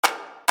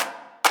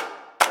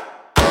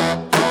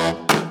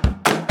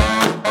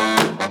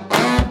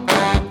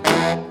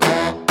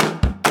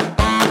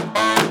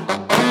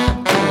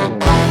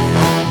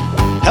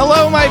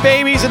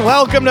Greetings and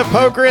welcome to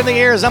Poker in the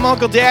Ears. I'm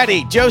Uncle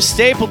Daddy, Joe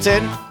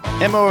Stapleton.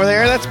 Him over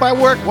there, that's my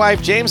work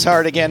wife, James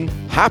Hardigan.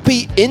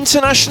 Happy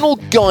International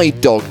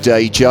Guide Dog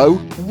Day,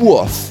 Joe.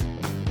 Woof.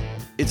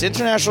 It's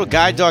International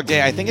Guide Dog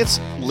Day. I think it's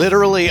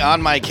literally on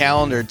my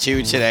calendar,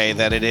 too, today,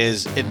 that it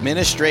is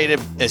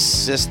Administrative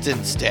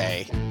Assistance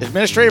Day.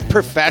 Administrative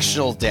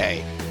Professional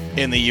Day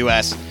in the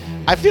U.S.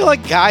 I feel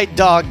like Guide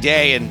Dog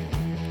Day and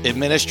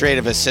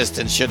Administrative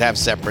Assistants should have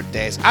separate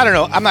days. I don't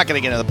know. I'm not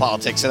going to get into the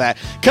politics of that.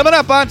 Coming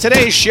up on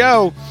today's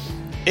show,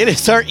 it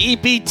is our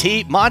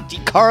EPT Monte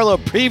Carlo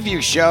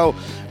preview show.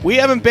 We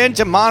haven't been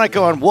to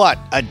Monaco in, what,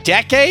 a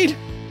decade?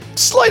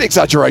 Slight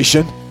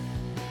exaggeration.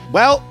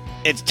 Well,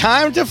 it's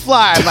time to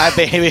fly, my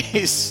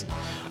babies.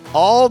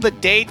 All the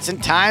dates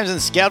and times and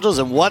schedules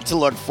and what to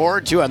look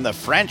forward to on the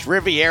French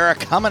Riviera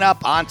coming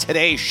up on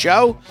today's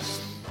show.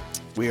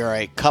 We are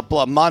a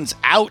couple of months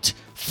out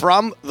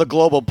from the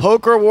Global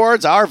Poker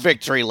Awards. Our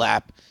victory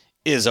lap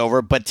is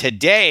over, but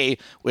today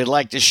we'd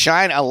like to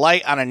shine a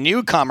light on a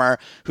newcomer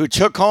who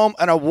took home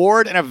an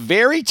award in a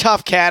very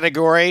tough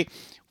category.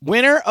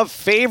 Winner of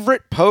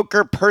Favorite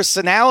Poker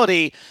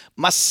Personality,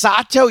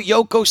 Masato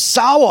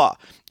Yokosawa,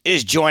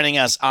 is joining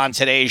us on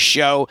today's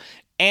show,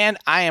 and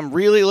I am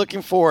really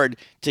looking forward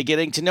to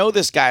getting to know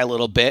this guy a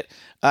little bit.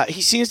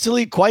 He seems to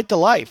lead quite the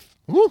life.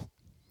 Woo.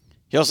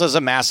 He also has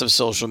a massive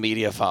social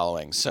media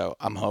following, so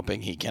I'm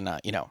hoping he can,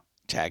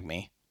 tag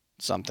me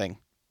something,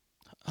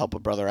 help a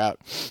brother out.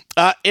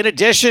 In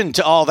addition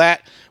to all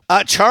that,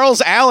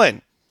 Charles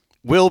Allen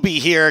will be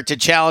here to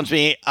challenge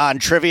me on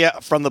trivia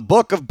from the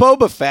Book of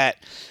Boba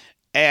Fett.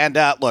 And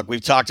look,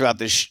 we've talked about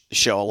this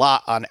show a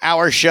lot on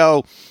our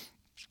show.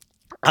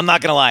 I'm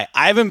not going to lie.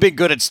 I haven't been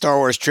good at Star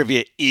Wars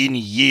trivia in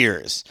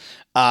years.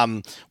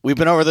 We've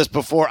been over this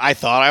before. I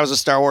thought I was a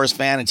Star Wars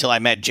fan until I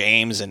met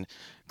James and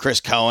Chris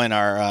Cohen,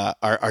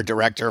 our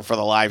director for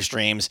the live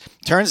streams.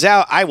 Turns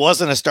out I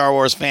wasn't a Star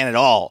Wars fan at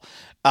all.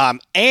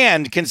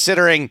 And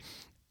considering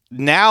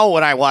now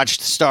when I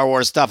watch Star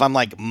Wars stuff, I'm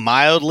like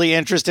mildly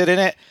interested in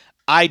it.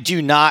 I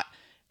do not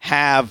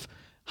have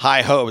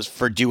high hopes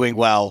for doing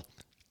well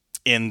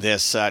in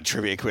this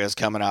trivia quiz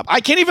coming up.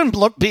 I can't even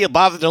be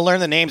bothered to learn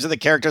the names of the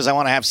characters I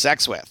want to have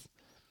sex with.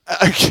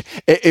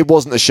 It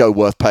wasn't a show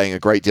worth paying a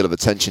great deal of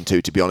attention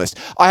to be honest.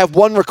 I have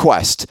one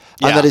request,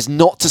 and that is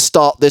not to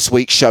start this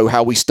week's show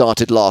how we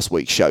started last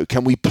week's show.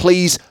 Can we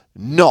please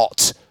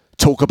not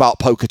talk about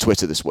poker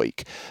Twitter this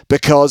week?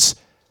 Because,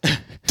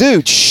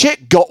 dude,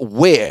 shit got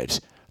weird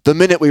the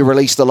minute we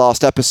released the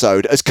last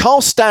episode. As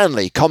Carl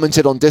Stanley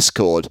commented on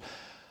Discord,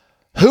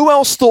 who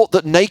else thought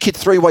that Naked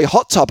Three-Way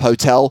Hot Tub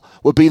Hotel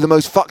would be the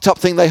most fucked up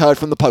thing they heard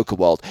from the poker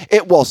world?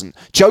 It wasn't.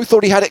 Joe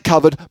thought he had it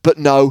covered, but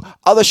no.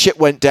 Other shit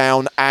went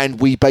down, and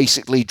we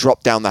basically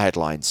dropped down the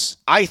headlines.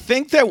 I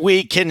think that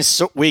we can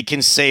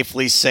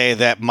safely say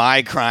that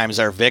my crimes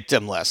are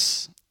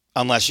victimless,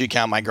 unless you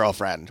count my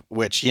girlfriend,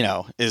 which,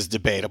 is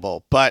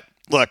debatable. But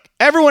look,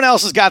 everyone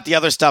else has got the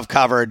other stuff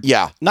covered.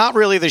 Yeah. Not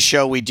really the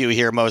show we do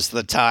here most of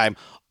the time.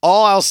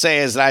 All I'll say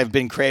is that I've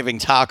been craving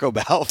Taco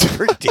Bell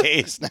for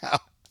days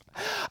now.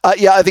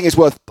 I think it's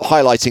worth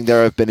highlighting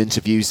there have been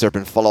interviews, there have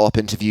been follow-up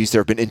interviews, there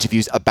have been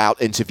interviews about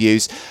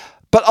interviews.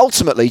 But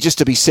ultimately, just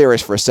to be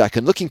serious for a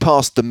second, looking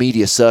past the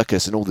media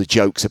circus and all the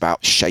jokes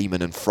about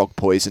shaman and frog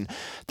poison,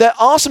 there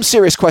are some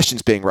serious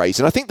questions being raised.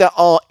 And I think there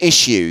are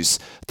issues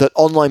that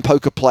online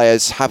poker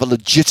players have a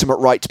legitimate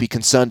right to be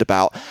concerned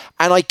about.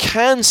 And I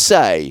can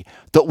say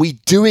that we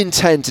do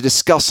intend to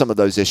discuss some of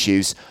those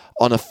issues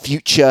on a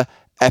future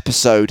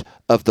episode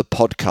of the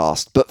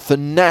podcast. But for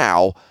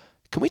now,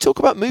 can we talk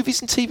about movies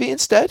and TV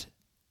instead?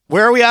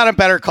 Where are we on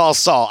Better Call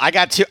Saul? I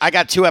got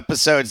two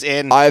episodes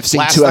in. I have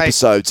seen two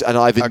episodes, and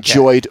I've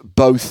enjoyed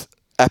both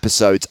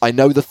episodes. I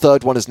know the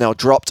third one is now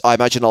dropped. I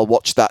imagine I'll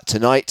watch that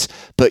tonight.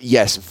 But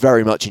yes,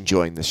 very much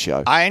enjoying this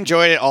show. I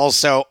enjoyed it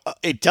also.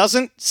 It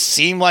doesn't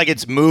seem like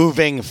it's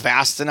moving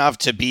fast enough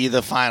to be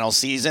the final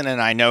season,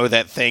 and I know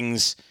that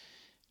things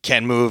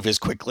can move as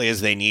quickly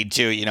as they need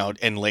to,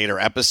 in later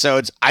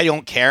episodes. I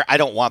don't care. I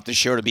don't want the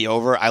show to be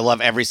over. I love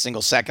every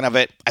single second of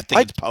it. I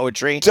think it's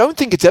poetry. I don't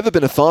think it's ever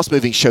been a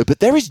fast-moving show, but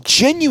there is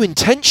genuine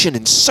tension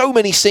in so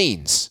many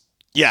scenes.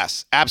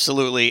 Yes,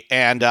 absolutely.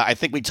 And I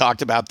think we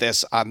talked about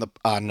this on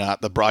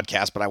the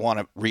broadcast, but I want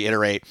to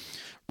reiterate.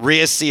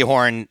 Rhea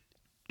Seehorn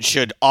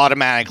should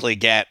automatically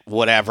get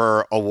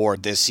whatever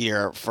award this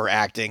year for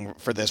acting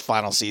for this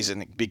final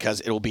season,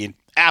 because it will be an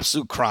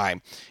absolute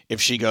crime if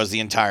she goes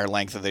the entire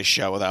length of this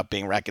show without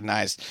being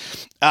recognized.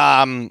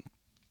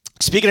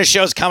 Speaking of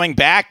shows coming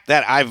back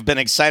that I've been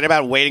excited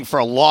about, waiting for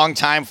a long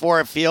time for,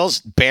 it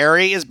feels,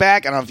 Barry is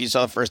back. I don't know if you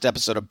saw the first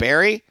episode of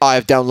Barry. I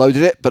have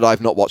downloaded it, but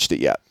I've not watched it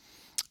yet.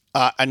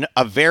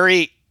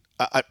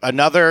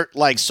 Another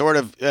like sort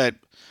of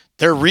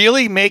they're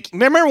really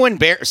remember when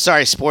Barry,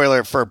 sorry,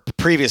 spoiler for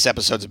previous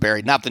episodes of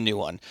Barry, not the new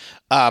one.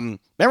 Remember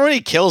when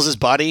he kills his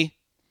buddy?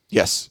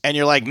 Yes. And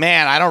you're like,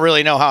 man, I don't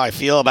really know how I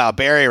feel about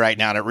Barry right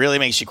now. And it really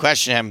makes you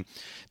question him.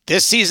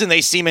 This season,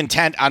 they seem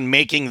intent on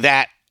making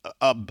that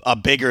a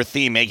bigger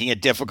theme, making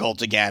it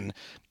difficult again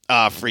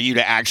for you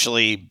to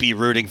actually be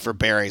rooting for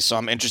Barry. So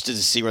I'm interested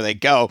to see where they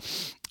go.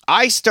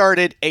 I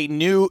started a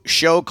new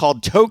show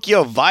called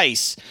Tokyo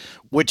Vice,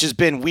 which has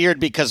been weird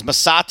because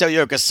Masato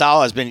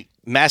Yokosawa has been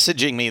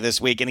messaging me this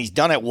week, and he's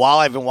done it while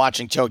I've been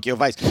watching Tokyo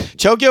Vice.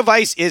 Tokyo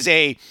Vice is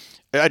a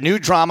new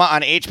drama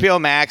on HBO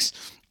Max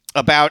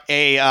about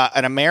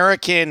an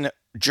American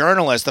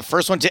journalist, the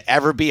first one to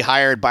ever be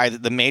hired by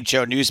the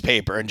Meicho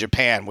newspaper in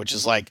Japan, which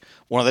is like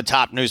one of the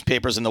top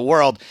newspapers in the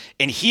world.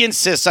 And he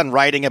insists on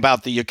writing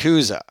about the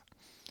Yakuza.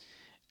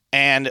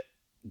 And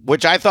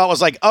which I thought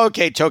was like,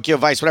 okay, Tokyo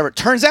Vice, whatever.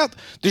 Turns out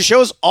the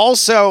show's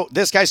also,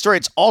 this guy's story,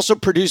 it's also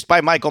produced by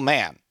Michael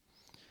Mann.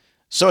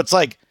 So it's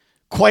like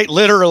quite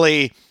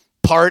literally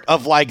part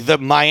of like the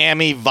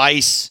Miami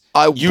Vice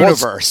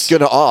universe. I was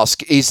going to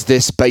ask, is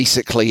this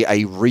basically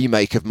a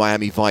remake of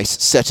Miami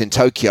Vice set in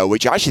Tokyo,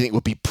 which I actually think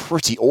would be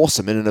pretty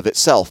awesome in and of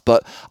itself.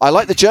 But I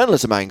like the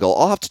journalism angle.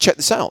 I'll have to check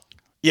this out.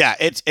 Yeah,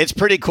 it's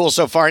pretty cool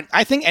so far.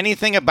 I think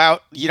anything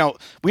about,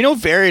 we know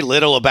very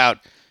little about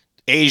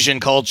Asian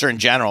culture in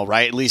general,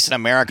 right? At least in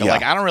America. Yeah.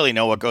 Like, I don't really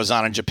know what goes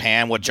on in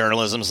Japan, what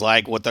journalism's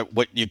like, what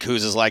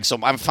Yakuza's like. So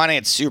I'm finding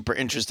it super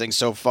interesting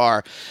so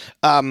far.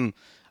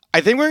 I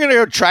think we're going to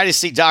go try to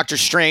see Doctor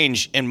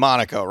Strange in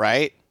Monaco,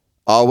 right?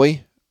 Are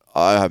we?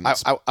 I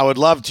haven't. I would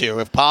love to,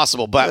 if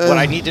possible. But what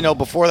I need to know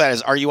before that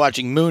is, are you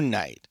watching Moon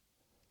Knight?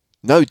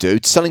 No,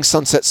 dude. Selling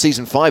Sunset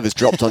Season 5 has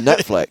dropped on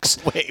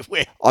Netflix.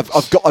 Wait.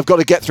 I've got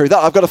to get through that.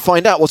 I've got to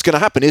find out what's going to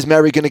happen. Is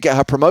Mary going to get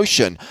her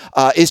promotion?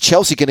 Is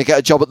Chelsea going to get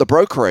a job at the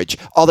brokerage?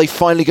 Are they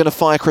finally going to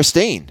fire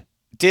Christine?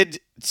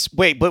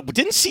 But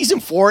didn't season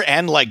 4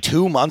 end like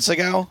 2 months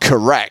ago?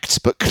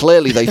 Correct, but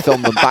clearly they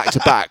filmed them back to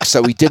back,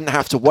 so we didn't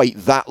have to wait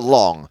that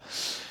long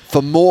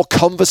for more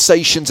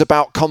conversations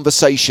about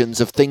conversations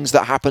of things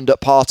that happened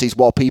at parties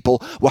while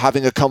people were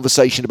having a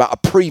conversation about a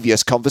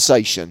previous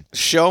conversation.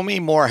 Show me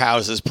more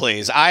houses,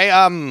 please.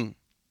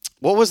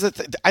 What was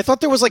the I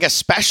thought there was like a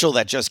special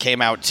that just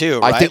came out too,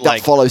 right? I think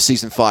that follows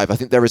season 5. I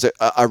think there is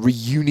a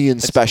reunion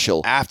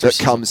special that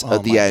comes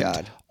at the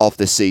end of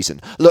this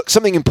season. Look,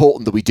 something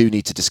important that we do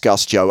need to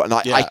discuss, Joe, and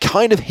I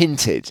kind of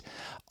hinted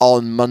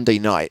on Monday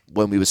night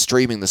when we were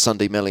streaming the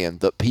Sunday Million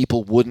that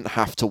people wouldn't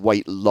have to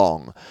wait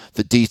long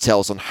for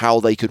details on how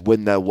they could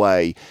win their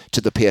way to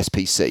the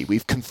PSPC.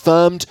 We've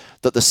confirmed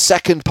that the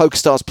second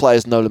PokerStars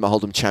Players No Limit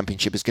Hold'em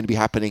Championship is going to be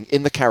happening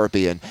in the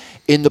Caribbean,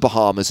 in the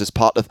Bahamas, as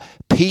part of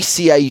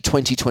PCA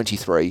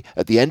 2023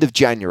 at the end of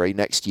January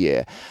next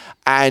year.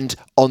 And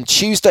on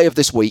Tuesday of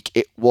this week,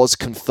 it was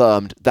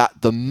confirmed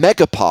that the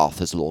Megapath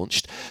has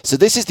launched. So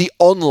this is the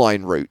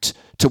online route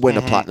to win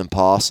a Platinum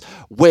Pass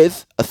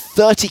with a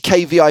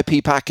 30k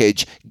VIP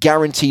package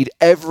guaranteed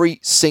every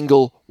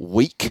single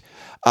week.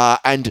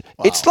 And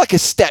it's like a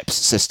steps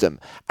system.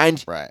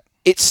 And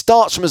it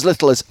starts from as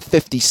little as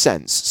 50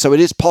 cents. So it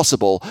is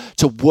possible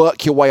to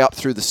work your way up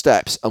through the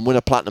steps and win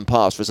a Platinum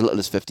Pass for as little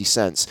as 50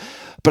 cents.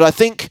 But I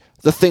think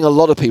the thing a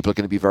lot of people are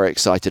going to be very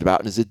excited about,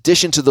 and in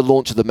addition to the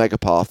launch of the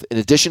Megapath, in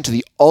addition to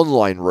the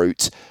online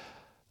route,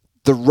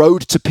 the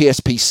road to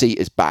PSPC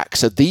is back.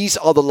 So these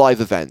are the live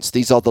events.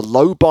 These are the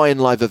low buy-in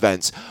live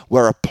events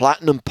where a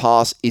Platinum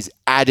Pass is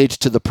added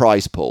to the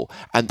prize pool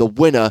and the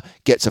winner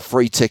gets a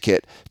free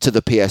ticket to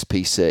the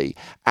PSPC.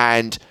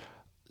 And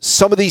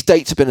some of these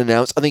dates have been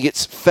announced. I think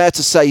it's fair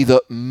to say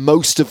that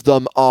most of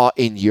them are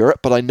in Europe,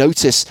 but I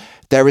notice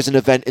there is an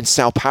event in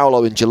Sao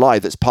Paulo in July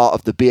that's part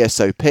of the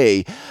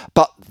BSOP.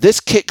 But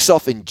this kicks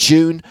off in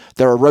June.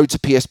 There are Road to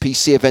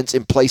PSPC events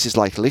in places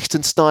like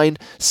Liechtenstein,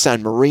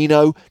 San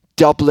Marino,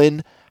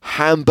 Dublin,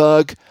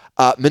 Hamburg,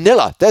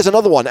 Manila. There's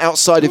another one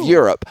outside of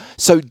Europe.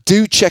 So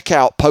do check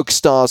out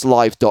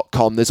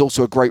PokerStarsLive.com. There's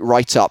also a great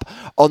write-up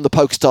on the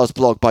PokerStars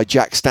blog by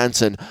Jack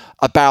Stanton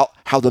about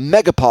how the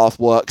Megapath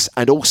works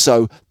and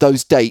also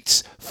those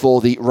dates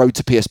for the Road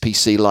to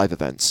PSPC live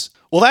events.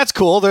 Well, that's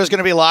cool. There's going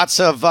to be lots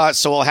of,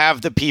 so we'll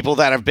have the people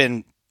that have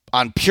been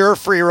on pure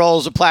free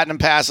rolls of Platinum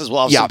Passes.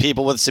 We'll have some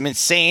people with some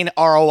insane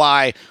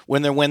ROI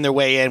when they win their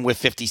way in with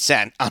 50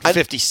 cents.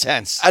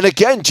 And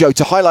again, Joe,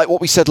 to highlight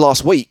what we said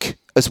last week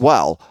as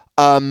well,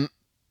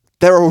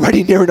 there are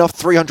already near enough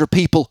 300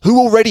 people who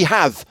already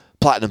have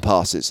Platinum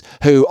Passes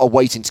who are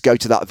waiting to go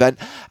to that event.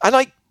 And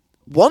I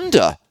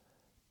wonder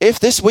if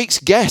this week's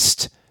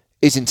guest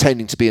is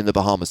intending to be in the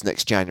Bahamas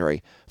next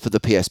January for the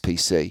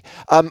PSPC.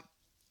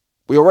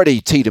 We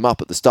already teed him up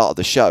at the start of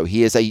the show.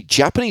 He is a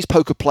Japanese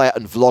poker player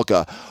and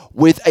vlogger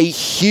with a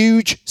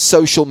huge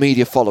social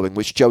media following,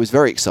 which Joe is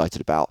very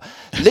excited about.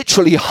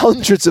 Literally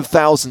hundreds of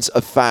thousands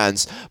of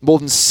fans, more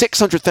than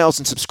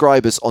 600,000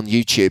 subscribers on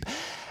YouTube.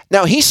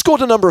 Now, he scored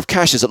a number of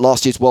cashes at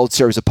last year's World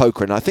Series of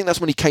Poker, and I think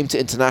that's when he came to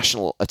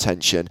international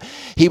attention.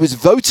 He was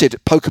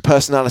voted Poker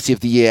Personality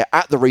of the Year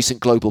at the recent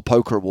Global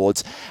Poker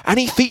Awards, and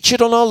he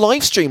featured on our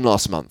live stream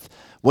last month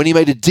when he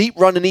made a deep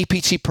run in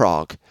EPT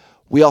Prague.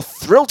 We are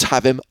thrilled to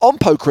have him on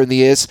Poker in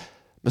the Ears.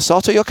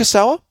 Masato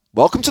Yokosawa,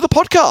 welcome to the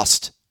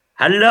podcast.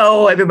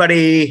 Hello,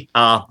 everybody.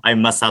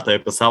 I'm Masato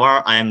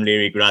Yokosawa. I'm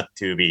really glad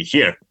to be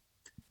here.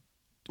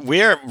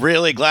 We're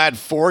really glad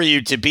for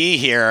you to be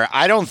here.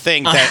 I don't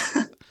think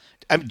that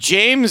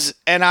James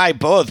and I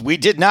both, we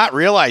did not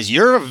realize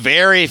you're a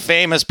very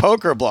famous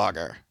poker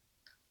blogger.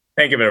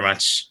 Thank you very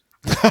much.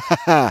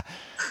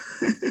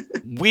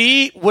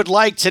 We would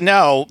like to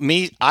know,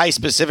 I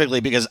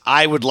specifically, because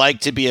I would like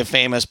to be a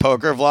famous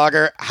poker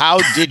vlogger. How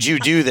did you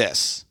do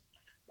this?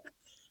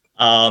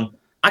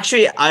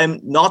 Actually, I'm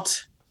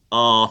not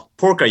a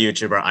poker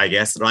YouTuber, I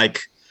guess.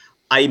 Like,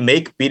 I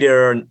make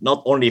video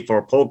not only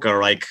for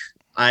poker. Like,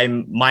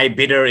 my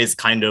video is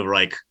kind of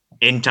like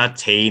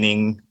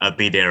entertaining a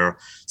video.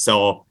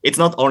 So it's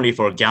not only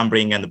for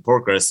gambling and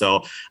poker.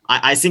 So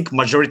I think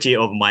majority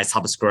of my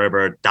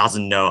subscriber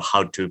doesn't know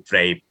how to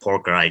play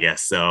poker, I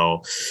guess.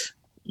 So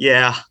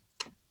yeah,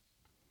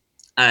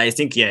 I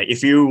think, yeah,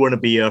 if you want to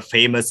be a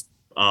famous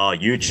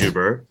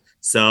YouTuber,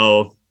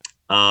 so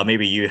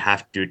maybe you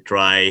have to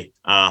try,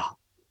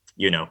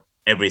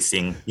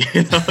 everything.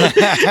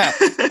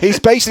 He's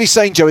basically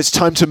saying, Joe, it's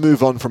time to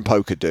move on from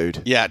poker, dude.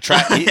 Yeah,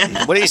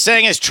 what he's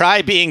saying is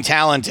try being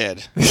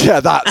talented. Yeah,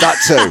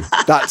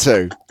 that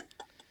too.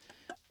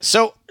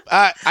 So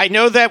I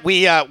know that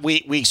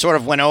we sort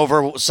of went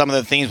over some of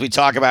the things we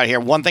talk about here.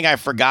 One thing I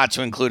forgot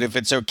to include, if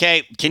it's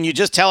okay, can you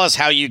just tell us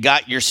how you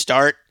got your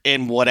start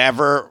in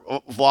whatever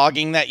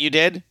vlogging that you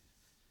did?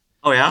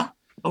 Oh yeah,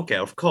 okay,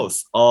 of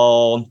course.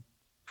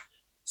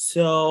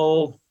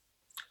 So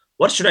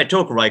what should I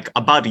talk like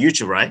about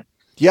YouTube, right?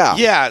 Yeah.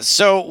 Yeah.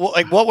 So,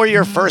 like, what were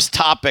your first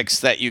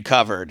topics that you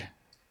covered?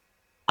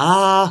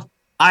 I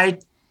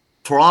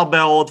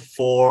traveled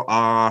for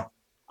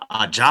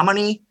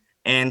Germany,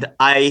 and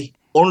I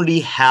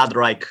only had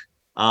like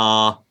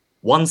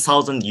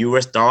 1,000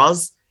 US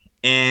dollars,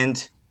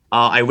 and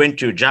I went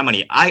to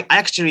Germany.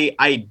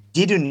 I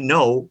didn't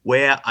know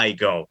where I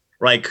go.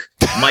 Like,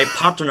 my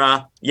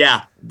partner,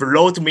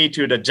 brought me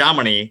to the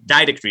Germany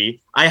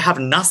directly. I have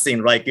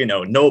nothing, like,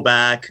 no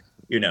bag,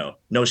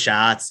 no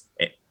shots,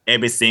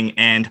 everything.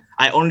 And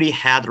I only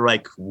had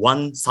like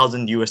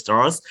 1,000 US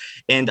dollars,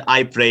 and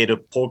I played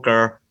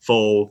poker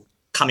for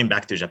coming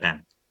back to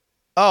Japan.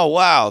 Oh,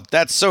 wow.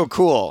 That's so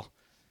cool.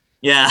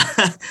 Yeah,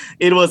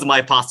 it was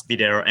my past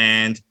video.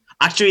 And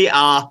actually,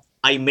 I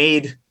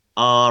made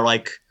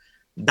like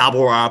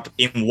double up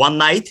in one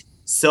night.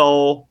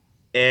 So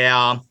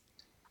I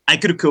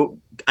could go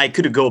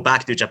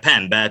back to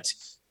Japan, but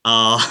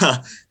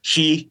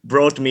he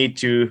brought me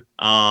to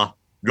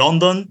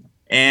London,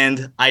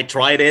 and I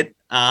tried it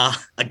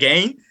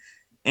again,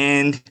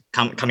 and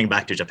coming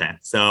back to Japan.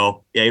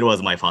 So yeah, it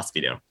was my first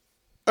video.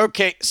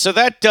 Okay, so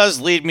that does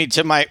lead me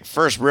to my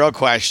first real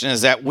question, is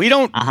that we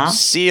don't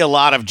see a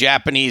lot of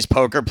Japanese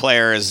poker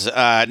players,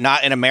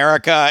 not in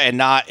America and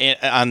not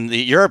on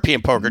the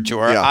European poker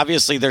tour. Yeah.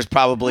 Obviously, there's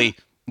probably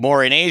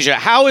more in Asia.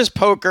 How is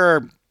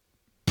poker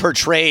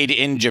portrayed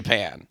in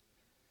Japan?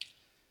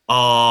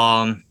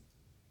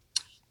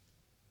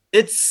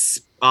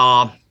 It's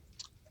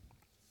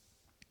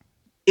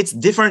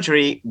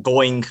differently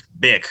going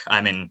big.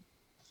 I mean,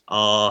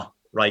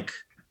 like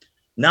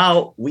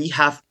now we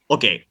have,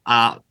 okay,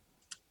 let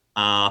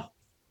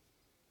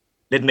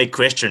me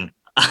question.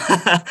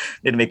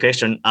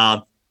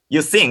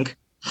 You think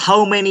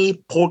how many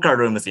poker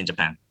rooms in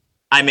Japan?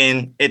 I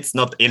mean, it's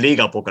not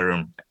illegal poker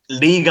room.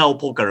 Legal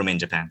poker room in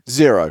Japan.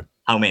 0.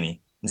 How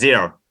many?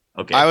 0.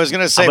 Okay. I was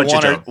going to say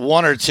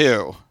one or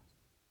two.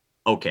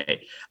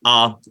 Okay.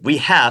 We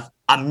have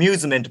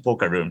amusement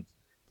poker room.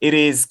 It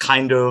is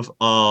kind of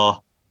a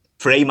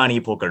play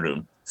money poker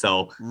room.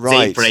 So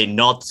they play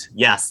not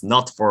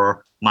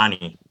for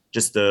money.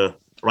 Just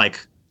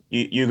like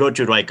you go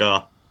to like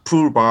a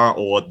pool bar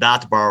or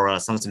that bar or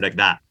something like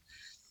that.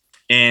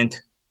 And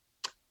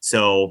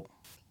so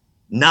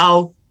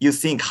now you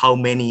think how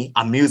many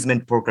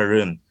amusement poker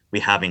room we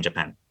have in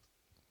Japan?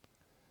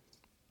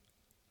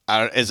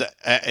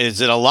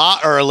 Is it a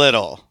lot or a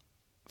little?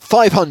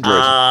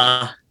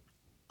 500.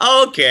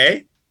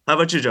 Okay. How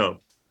about you, Joe?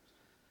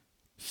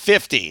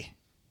 50.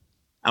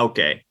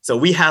 Okay. So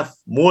we have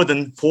more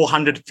than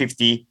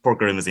 450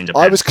 poker rooms in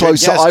Japan. I was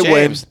closer. Yes, I James.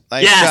 win.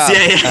 Nice Yes, job.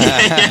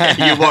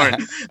 yeah. You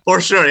won.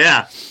 For sure,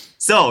 yeah.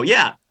 So,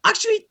 yeah.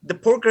 Actually, the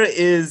poker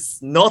is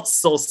not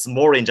so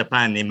small in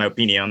Japan, in my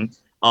opinion.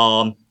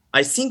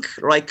 I think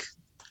like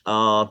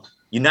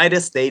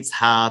United States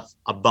have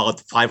about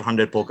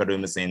 500 poker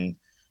rooms in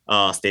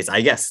States,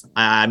 I guess.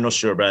 I'm not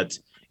sure, but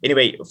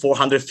anyway,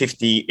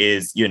 450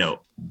 is,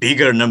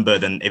 bigger number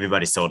than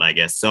everybody thought, I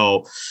guess.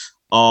 So,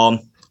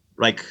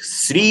 like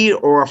 3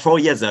 or 4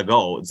 years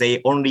ago,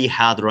 they only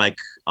had like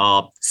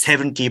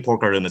 70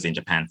 poker rooms in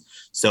Japan.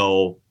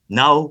 So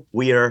now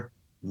we are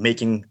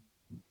making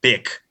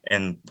big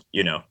and,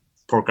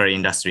 poker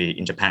industry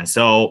in Japan.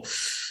 So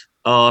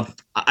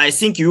I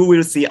think you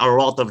will see a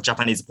lot of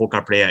Japanese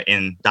poker player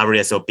in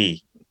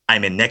WSOP. I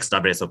mean, next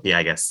WSOP,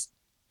 I guess.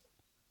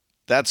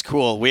 That's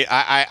cool.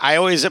 I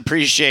always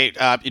appreciate,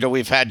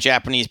 we've had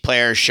Japanese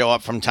players show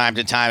up from time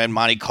to time in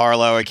Monte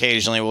Carlo.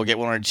 Occasionally we'll get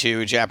 1 or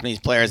 2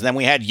 Japanese players. And then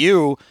we had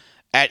you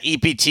at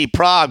EPT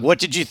Prague. What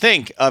did you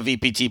think of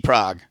EPT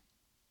Prague?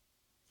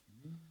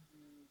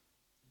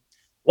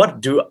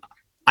 What do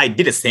I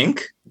did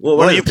think?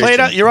 Well, you played.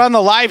 You're on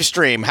the live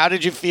stream. How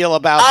did you feel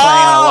about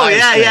playing on a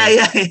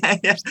live stream?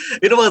 Yeah.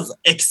 It was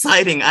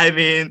exciting. I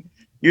mean,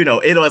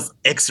 it was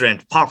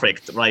excellent,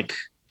 perfect. Like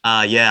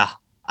Yeah,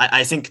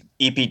 I think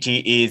EPT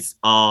is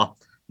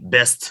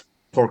best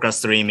poker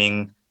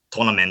streaming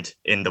tournament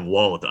in the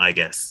world, I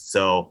guess.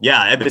 So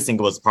yeah, everything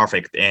was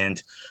perfect,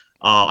 and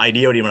I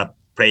really want to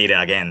play it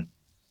again.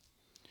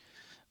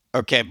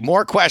 Okay,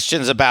 more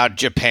questions about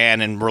Japan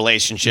and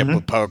relationship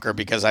with poker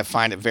because I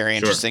find it very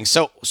interesting.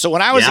 So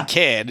when I was a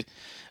kid,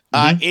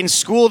 in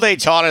school they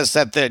taught us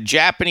that the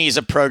Japanese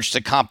approach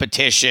to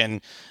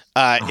competition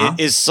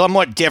is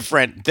somewhat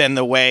different than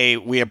the way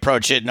we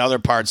approach it in other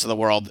parts of the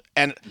world.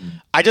 And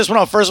I just want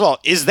to know, first of all,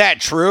 is that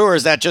true or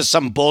is that just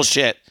some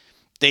bullshit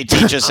they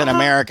teach us in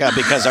America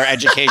because our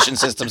education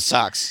system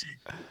sucks?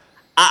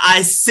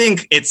 I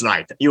think it's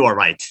right. You are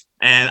right.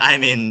 And I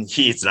mean,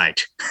 he's right.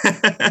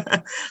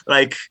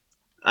 Like,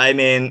 I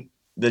mean,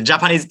 the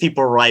Japanese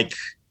people like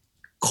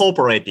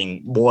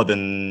cooperating more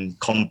than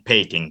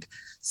competing.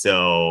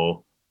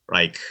 So,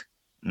 like,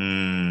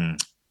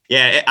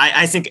 yeah,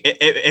 I think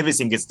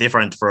everything is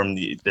different from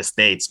the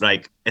States.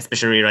 Like,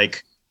 especially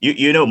like,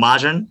 you know,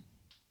 Mahjong?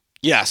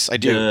 Yes, I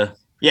do.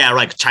 Yeah,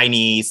 like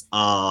Chinese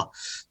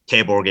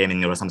table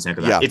gaming or something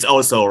like that. Yeah. It's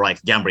also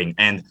like gambling.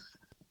 And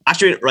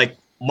actually, like,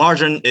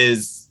 Mahjong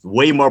is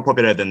way more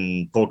popular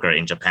than poker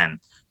in Japan.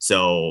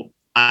 So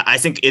I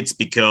think it's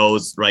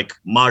because like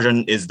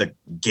Mahjong is the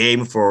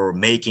game for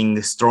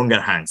making stronger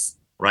hands,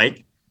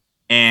 right?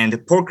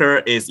 And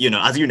poker is, you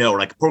know, as you know,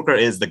 like poker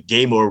is the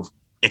game of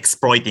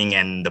exploiting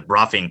and the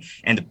bluffing.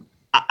 And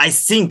I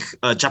think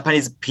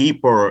Japanese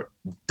people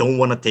don't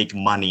want to take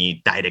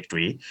money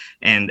directly.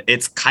 And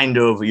it's kind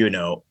of, you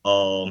know,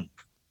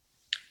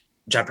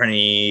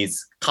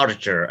 Japanese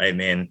culture. I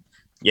mean,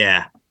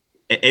 yeah,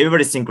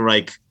 everybody think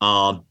like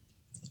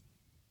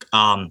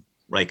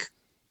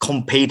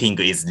competing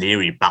is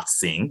really bad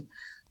thing.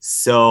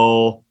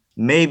 So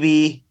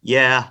maybe,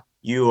 yeah,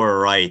 you are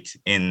right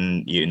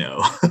in, you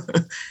know.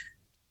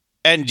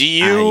 And do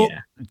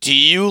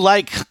you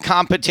like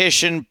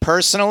competition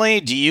personally?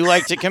 Do you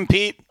like to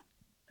compete?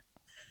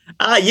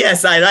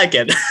 Yes, I like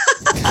it.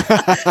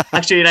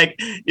 Actually, like,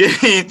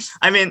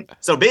 I mean,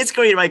 so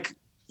basically, like,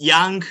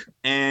 young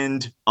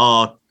and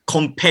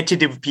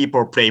competitive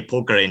people play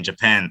poker in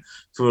Japan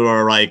who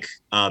are like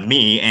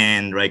me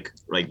and like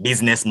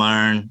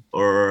businessmen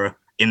or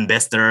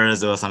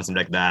investors or something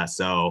like that.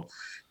 So,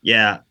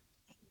 yeah.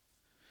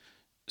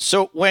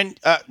 So when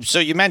so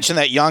you mentioned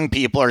that young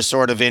people are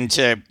sort of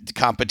into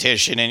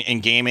competition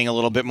and gaming a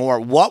little bit more.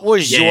 What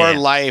was your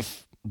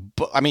life?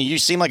 I mean, you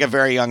seem like a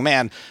very young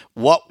man.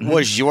 What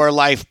was your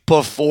life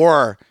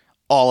before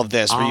all of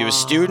this? Were you a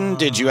student?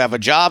 Did you have a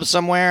job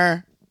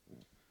somewhere?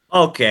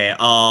 Okay.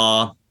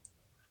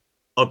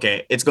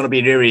 Okay. It's gonna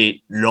be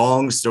really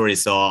long story,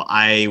 so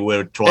I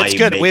will try. It's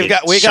good. We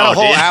got a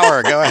whole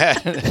hour. Go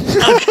ahead.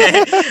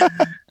 Okay.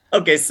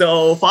 Okay.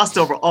 So first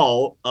of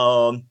all,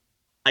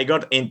 I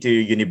got into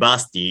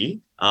university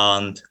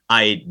and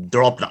I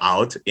dropped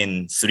out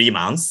in 3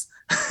 months.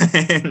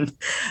 And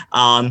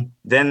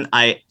then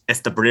I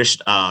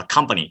established a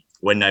company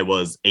when I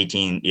was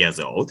 18 years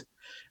old,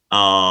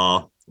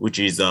 which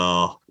is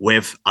a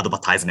web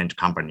advertisement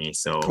company.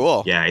 So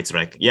cool. Yeah, it's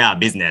like, yeah,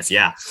 business.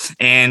 Yeah.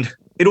 And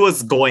it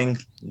was going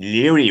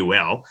really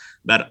well,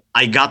 but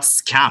I got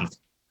scammed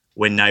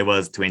when I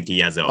was 20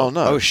 years old. Oh,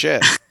 no. Oh,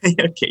 shit.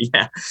 Okay.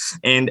 Yeah.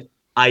 And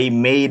I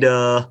made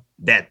a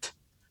debt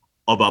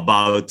of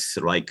about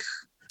like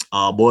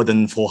more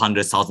than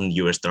 400,000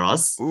 US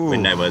dollars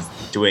when I was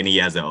 20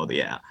 years old.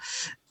 Yeah.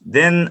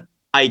 Then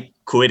I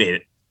quit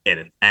it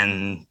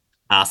and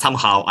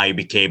somehow I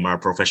became a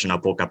professional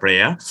poker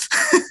player.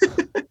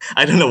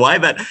 I don't know why,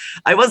 but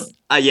I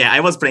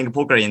was playing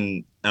poker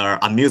in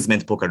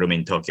amusement poker room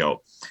in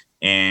Tokyo.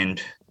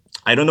 And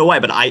I don't know why,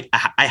 but I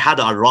had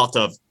a lot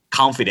of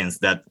confidence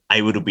that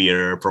I would be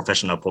a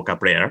professional poker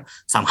player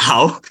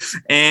somehow.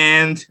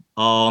 And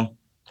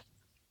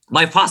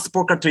my first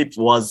poker trip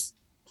was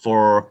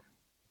for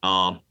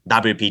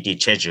WPT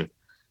Jeju.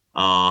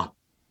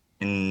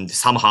 And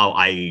somehow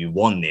I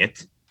won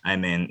it. I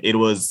mean, it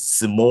was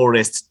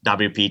smallest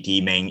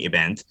WPT main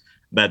event,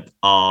 but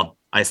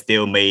I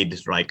still made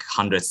like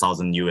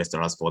 100,000 US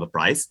dollars for the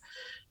prize.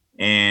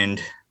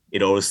 And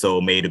it also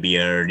made me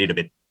a little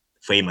bit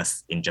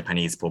famous in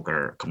Japanese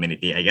poker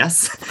community, I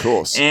guess. Of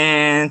course.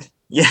 And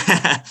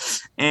yeah,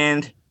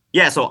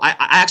 so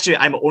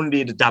I'm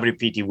only the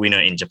WPT winner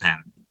in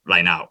Japan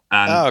right now.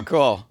 Oh,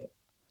 cool.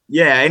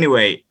 Yeah,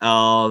 anyway,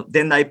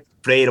 then I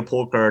played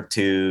poker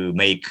to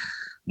make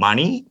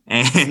money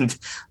and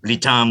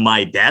return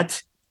my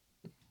debt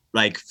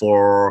like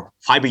for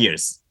 5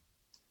 years.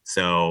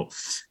 So,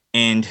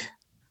 and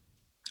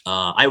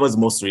I was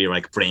mostly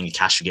like playing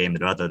cash games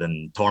rather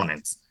than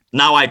tournaments.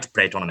 Now I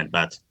play tournament,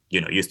 but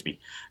used to be.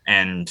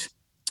 And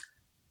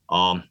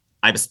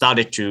I've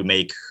started to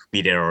make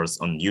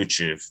videos on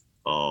YouTube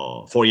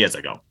 4 years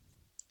ago.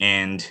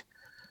 And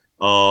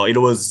it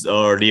was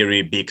a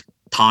really big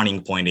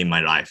turning point in my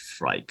life.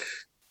 Like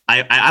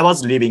I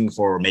was living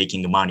for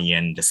making money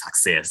and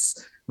success,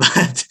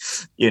 but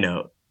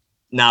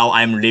now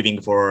I'm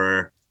living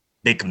for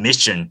big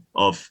mission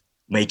of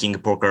making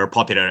poker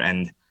popular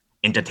and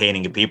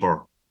entertaining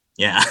people.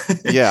 Yeah.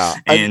 Yeah.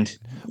 And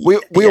we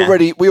yeah.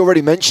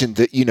 already mentioned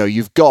that, you know,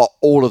 you've got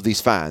all of these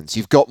fans.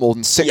 You've got more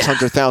than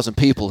 600,000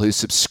 people who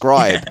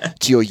subscribe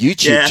to your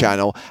YouTube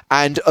channel.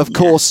 And of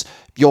course,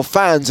 your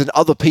fans and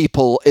other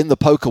people in the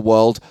poker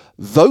world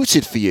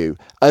voted for you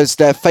as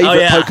their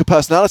favorite poker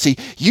personality.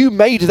 You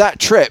made that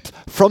trip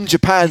from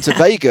Japan to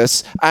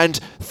Vegas, and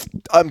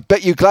I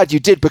bet you're glad you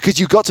did, because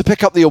you got to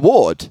pick up the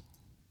award.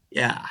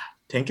 Yeah.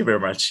 Thank you very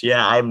much.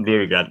 Yeah, I'm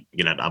very glad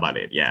about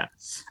it. Yeah.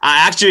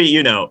 I actually,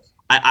 you know,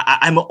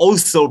 I'm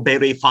also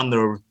very fond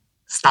of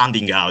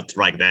standing out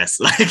like this,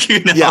 like,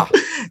 you know,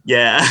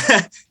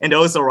 and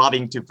also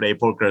loving to play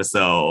poker.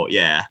 So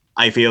yeah,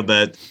 I feel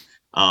that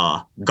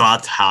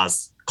God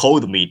has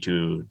called me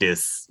to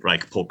this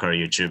like poker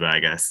YouTuber, I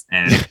guess.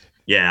 And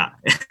yeah.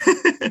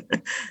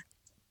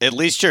 At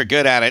least you're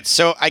good at it.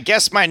 So I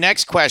guess my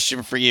next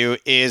question for you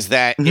is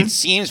that it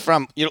seems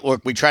from, you know,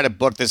 look, we tried to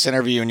book this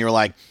interview and you were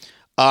like,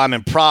 I'm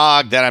in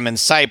Prague, that I'm in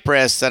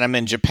Cyprus, that I'm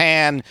in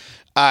Japan.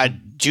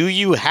 Do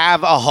you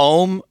have a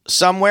home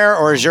somewhere,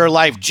 or is your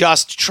life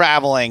just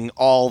traveling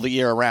all the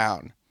year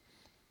round?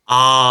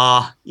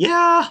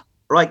 Yeah,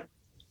 like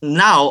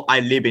now I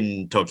live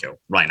in Tokyo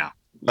right now.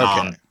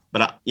 Okay.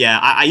 But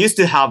I used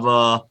to have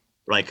a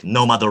like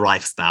nomad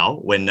lifestyle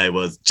when I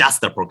was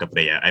just a poker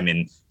player. I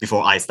mean,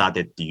 before I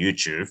started the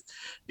YouTube,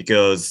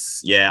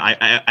 because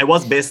I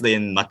was based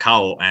in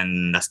Macau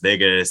and Las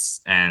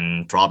Vegas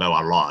and travel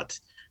a lot.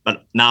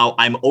 But now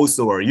I'm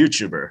also a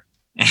YouTuber,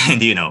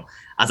 and you know,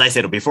 as I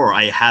said before,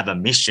 I have a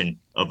mission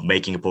of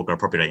making poker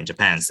popular in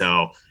Japan.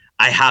 So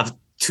I have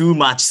too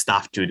much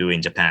stuff to do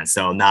in Japan.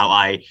 So now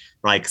I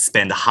like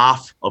spend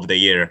half of the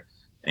year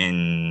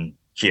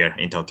here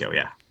in Tokyo.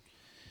 Yeah.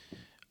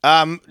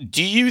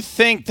 Do you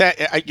think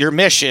that your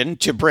mission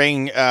to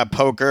bring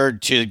poker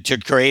to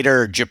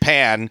greater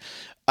Japan,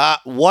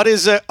 what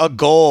is a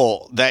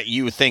goal that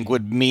you think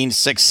would mean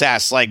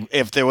success? Like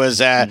if there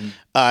was a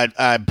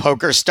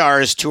Poker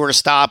Stars tour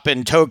stop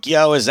in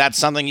Tokyo, is that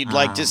something you'd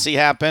like to see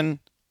happen?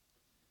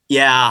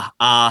 Yeah,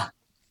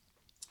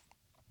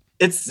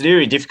 it's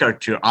really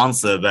difficult to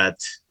answer, but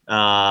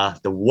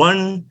the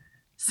one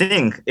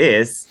thing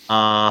is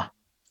my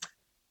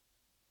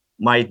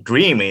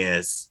dream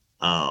is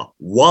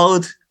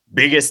world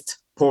biggest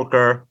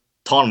poker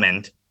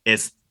tournament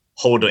is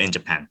held in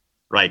Japan,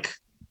 like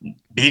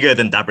bigger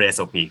than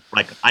WSOP.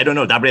 Like, I don't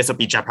know,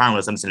 WSOP Japan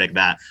or something like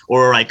that,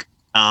 or like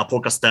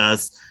Poker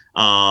Stars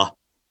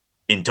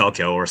in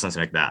Tokyo or something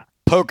like that.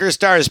 Poker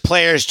Stars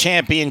Players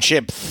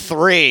Championship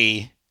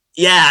 3.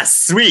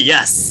 Yes, 3,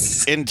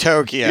 yes. In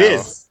Tokyo. It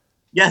is.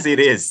 Yes, it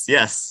is.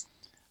 Yes.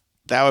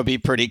 That would be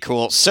pretty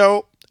cool.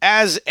 So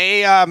as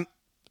an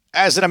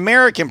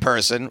American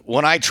person,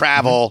 when I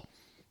travel,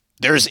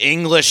 there's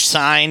English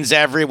signs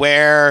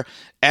everywhere.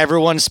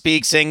 Everyone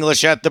speaks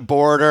English at the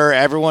border.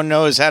 Everyone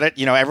knows how to,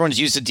 you know, everyone's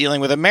used to dealing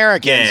with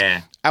Americans.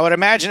 Yeah. I would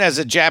imagine as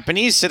a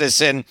Japanese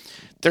citizen,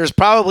 there's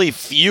probably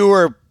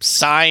fewer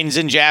signs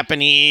in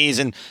Japanese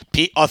and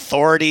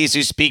authorities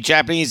who speak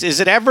Japanese. Is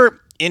it ever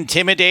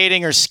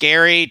intimidating or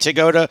scary to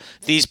go to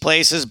these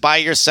places by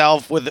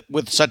yourself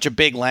with such a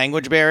big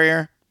language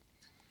barrier?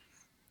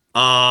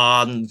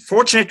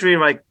 Fortunately,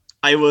 like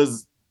I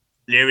was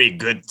very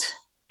good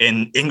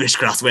in English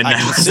class when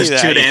I was a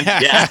student.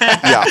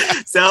 Yeah.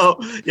 So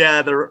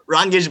yeah, the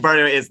language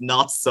barrier is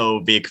not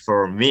so big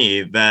for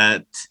me,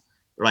 but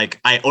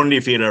like I only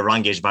feel a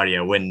language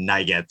barrier when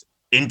I get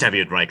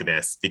interviewed like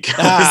this,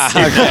 because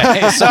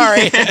okay.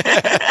 Sorry.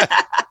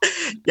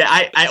 Yeah,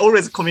 I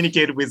always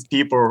communicate with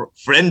people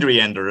friendly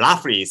and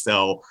roughly,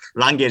 so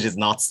language is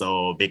not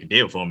so big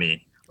deal for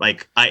me.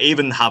 Like I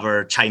even have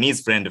a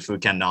Chinese friend who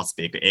cannot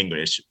speak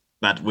English,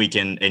 but we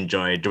can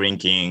enjoy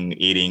drinking,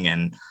 eating,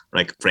 and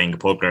like playing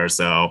poker.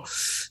 So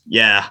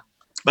yeah,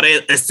 but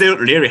it's still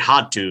really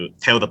hard to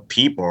tell the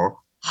people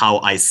how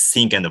I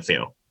think and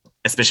feel,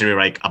 especially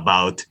like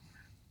about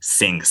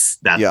things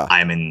that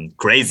I'm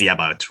crazy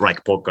about,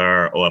 like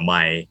poker or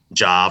my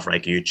job,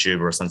 like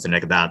YouTube or something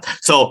like that.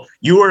 So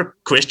your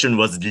question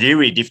was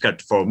really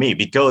difficult for me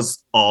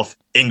because of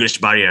English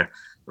barrier.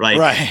 Like,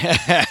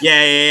 right.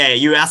 yeah.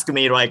 You asked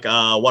me like,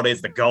 what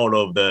is the goal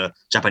of the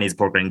Japanese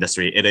poker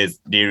industry? It is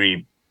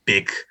really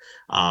big,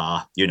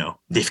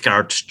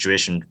 difficult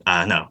situation.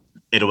 No,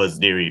 it was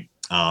very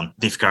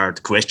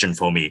difficult question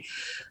for me.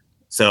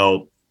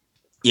 So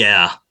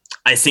yeah,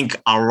 I think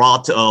a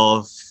lot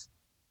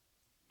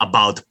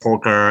about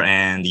poker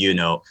and,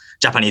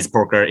 Japanese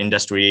poker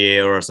industry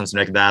or something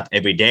like that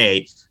every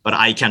day, but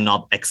I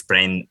cannot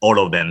explain all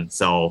of them.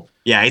 So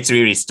yeah, it's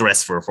really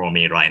stressful for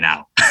me right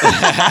now.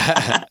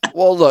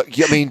 Well, look,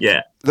 I mean,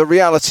 the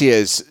reality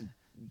is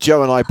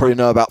Joe and I probably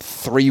know about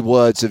 3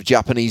 words of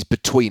Japanese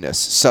between us.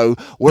 So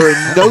we're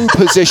in no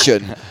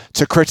position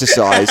to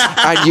criticize,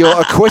 and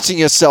you're acquitting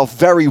yourself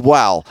very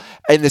well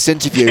in this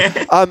interview.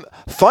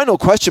 Final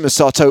question,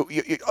 Masato.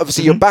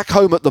 Obviously, you're back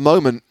home at the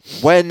moment.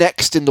 Where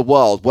next in the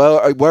world? Where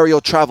are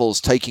your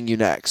travels taking you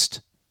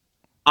next?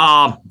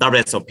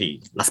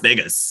 WSOP, Las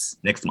Vegas,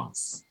 next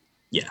month.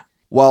 Yeah.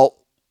 Well,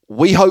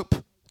 we hope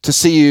to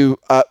see you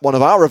at one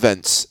of our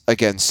events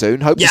again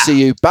soon. Hope to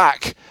see you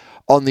back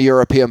on the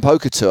European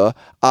Poker Tour.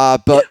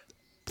 But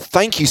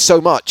thank you so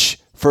much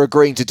for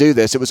agreeing to do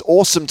this. It was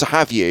awesome to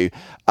have you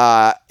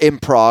in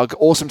Prague.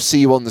 Awesome to see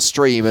you on the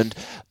stream and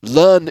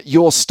learn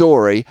your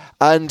story.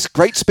 And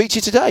great to speak to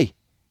you today.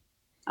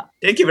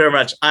 Thank you very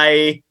much.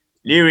 I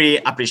really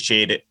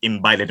appreciate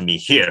inviting me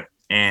here.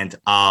 And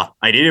I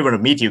really want to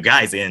meet you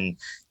guys in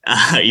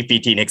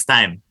EPT next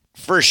time.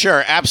 For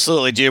sure.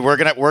 Absolutely, dude. We're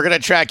gonna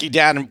track you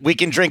down and we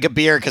can drink a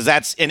beer because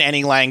that's in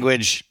any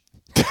language.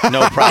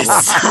 No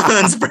problem.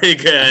 Sounds pretty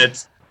good.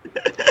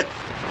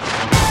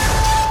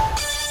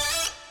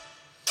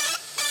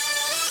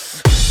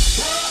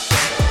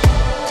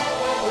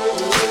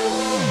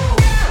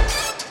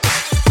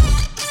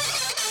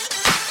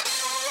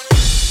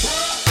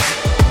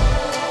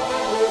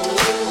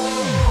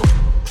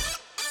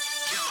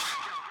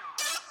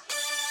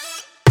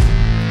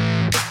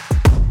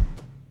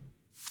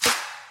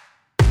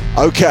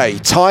 Okay,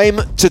 time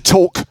to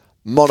talk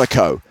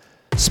Monaco.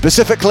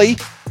 Specifically,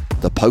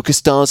 the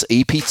PokerStars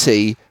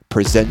EPT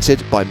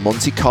presented by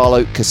Monte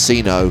Carlo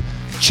Casino.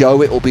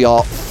 Joe, it will be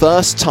our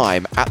first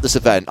time at this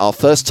event, our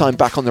first time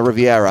back on the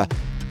Riviera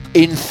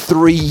in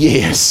 3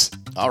 years.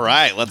 All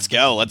right, let's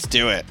go. Let's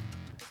do it.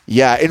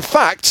 Yeah, in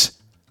fact,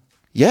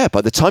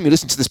 by the time you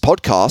listen to this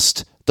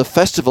podcast, the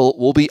festival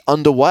will be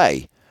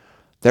underway.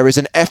 There is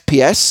an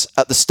FPS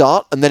at the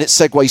start, and then it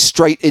segues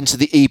straight into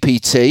the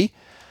EPT.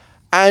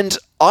 And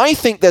I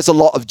think there's a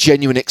lot of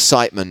genuine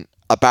excitement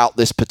about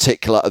this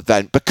particular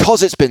event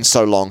because it's been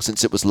so long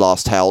since it was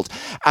last held.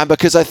 And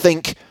because I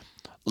think,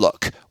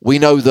 look, we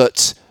know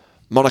that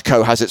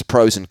Monaco has its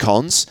pros and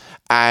cons.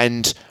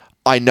 And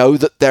I know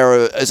that there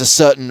is a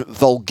certain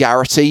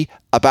vulgarity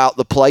about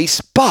the place,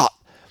 but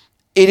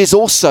it is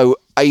also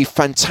a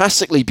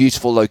fantastically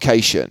beautiful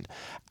location.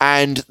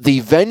 And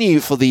the venue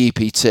for the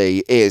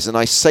EPT is, and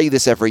I say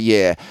this every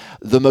year,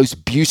 the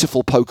most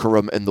beautiful poker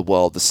room in the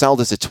world, the Salle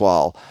des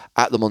Etoiles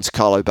at the Monte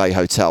Carlo Bay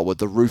Hotel, with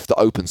the roof that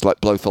opens like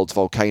Blofeld's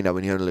volcano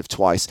and you only live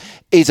twice,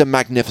 is a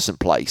magnificent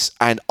place.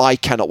 And I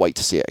cannot wait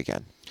to see it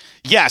again.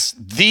 Yes,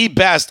 the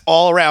best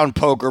all-around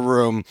poker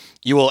room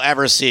you will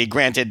ever see.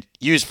 Granted,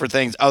 used for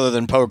things other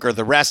than poker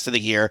the rest of the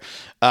year.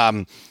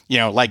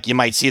 Like you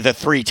might see the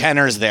 3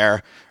 tenors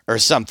there or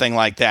something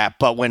like that.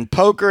 But when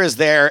poker is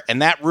there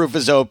and that roof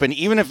is open,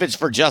 even if it's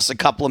for just a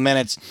couple of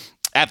minutes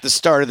at the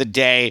start of the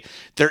day,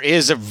 there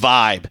is a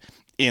vibe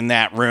in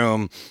that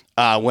room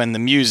when the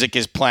music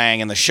is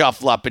playing and the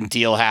shuffle up and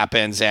deal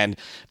happens and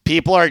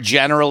people are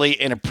generally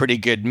in a pretty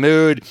good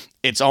mood.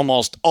 It's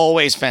almost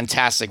always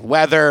fantastic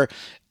weather.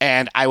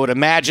 And I would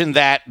imagine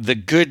that the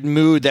good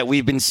mood that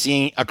we've been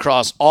seeing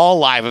across all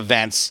live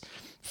events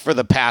for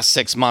the past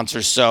 6 months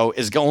or so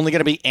is only going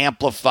to be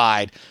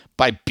amplified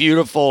by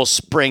beautiful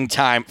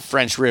springtime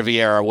French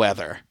Riviera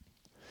weather.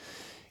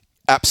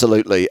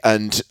 Absolutely.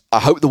 And I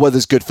hope the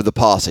weather's good for the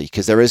party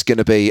because there is going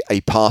to be a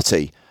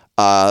party.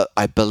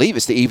 I believe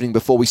it's the evening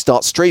before we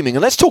start streaming.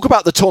 And let's talk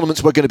about the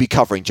tournaments we're going to be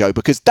covering, Joe,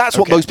 because that's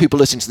what most people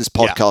listening to this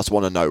podcast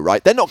want to know,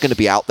 right? They're not going to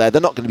be out there.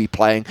 They're not going to be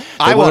playing.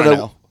 I want to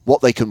know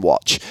what they can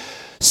watch.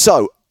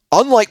 So,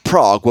 unlike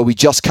Prague, where we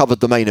just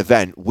covered the main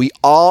event, we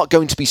are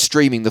going to be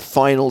streaming the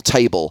final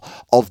table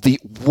of the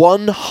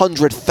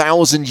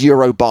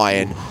 €100,000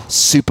 buy-in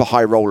Super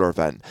High Roller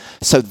event.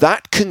 So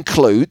that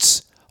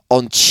concludes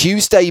on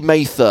Tuesday,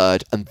 May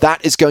 3rd, and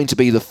that is going to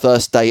be the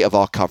first day of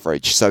our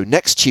coverage. So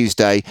next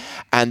Tuesday,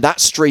 and that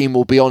stream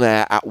will be on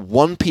air at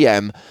 1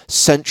 p.m.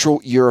 Central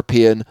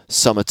European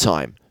Summer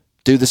Time.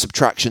 Do the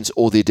subtractions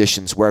or the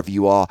additions wherever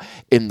you are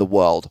in the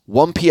world.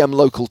 1 p.m.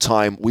 local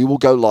time, we will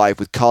go live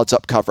with Cards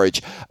Up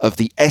coverage of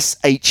the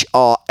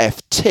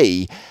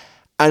SHRFT.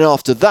 And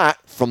after that,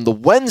 from the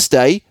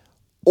Wednesday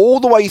all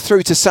the way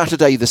through to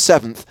Saturday the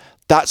 7th,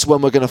 that's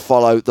when we're going to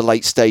follow the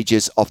late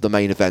stages of the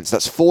main events.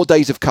 That's 4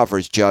 days of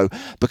coverage, Joe,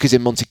 because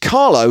in Monte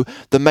Carlo,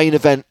 the main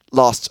event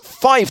lasts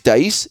 5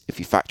 days, if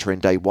you factor in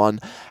day 1,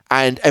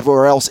 and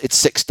everywhere else, it's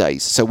 6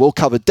 days. So we'll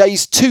cover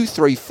days 2,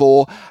 3,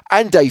 4,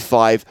 and day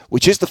 5,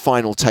 which is the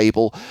final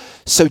table.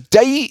 So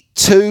day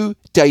 2,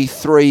 day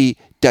 3,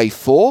 day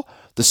 4,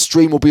 the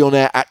stream will be on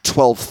air at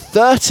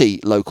 12:30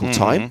 local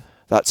time.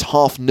 That's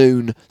half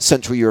noon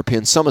Central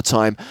European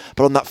summertime.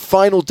 But on that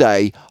final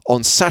day,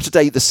 on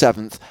Saturday the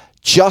 7th,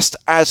 just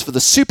as for the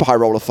Super High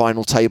Roller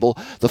final table,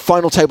 the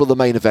final table of the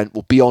main event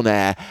will be on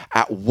air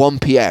at 1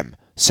 p.m.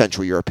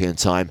 Central European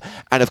time.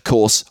 And of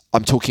course,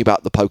 I'm talking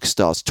about the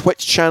PokerStars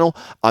Twitch channel.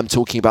 I'm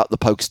talking about the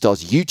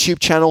PokerStars YouTube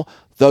channel.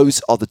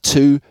 Those are the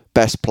 2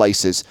 best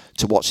places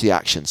to watch the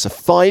action. So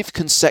 5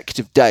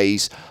 consecutive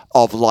days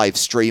of live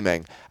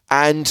streaming.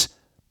 And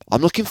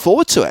I'm looking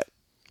forward to it.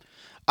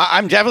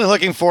 I'm definitely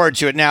looking forward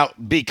to it. Now,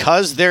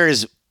 because there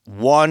is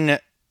one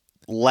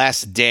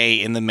less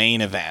day in the main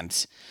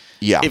event,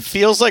 it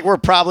feels like we're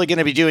probably going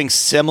to be doing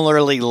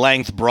similarly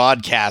length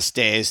broadcast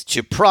days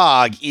to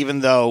Prague,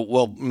 even though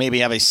we'll maybe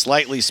have a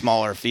slightly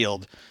smaller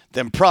field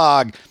than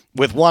Prague.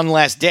 with one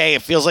less day,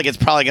 it feels like it's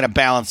probably going to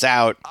balance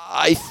out.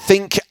 I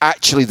think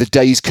actually the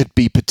days could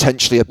be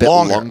potentially a bit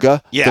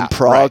longer than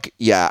Prague. Right.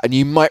 Yeah, and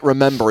you might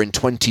remember in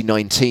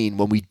 2019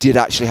 when we did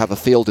actually have a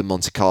field in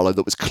Monte Carlo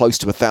that was close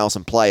to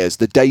 1,000 players,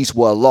 the days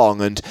were long,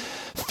 and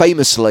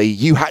famously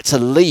you had to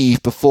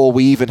leave before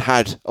we even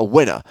had a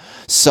winner.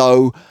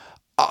 So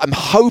I'm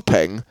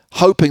hoping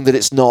that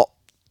it's not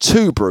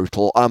too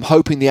brutal. I'm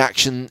hoping the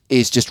action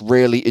is just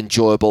really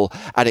enjoyable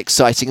and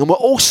exciting. And we're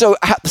also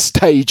at the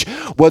stage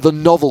where the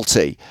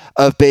novelty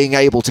of being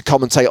able to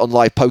commentate on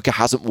live poker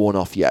hasn't worn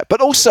off yet.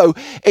 But also,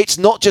 it's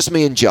not just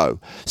me and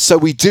Joe. So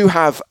we do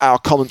have our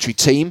commentary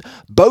team.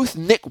 Both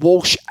Nick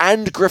Walsh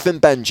and Griffin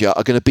Benger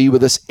are going to be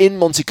with us in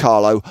Monte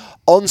Carlo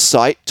on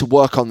site to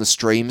work on the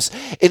streams.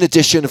 In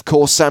addition, of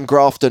course, Sam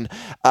Grafton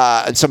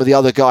and some of the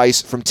other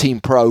guys from Team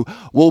Pro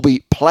will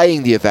be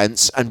playing the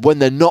events. And when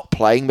they're not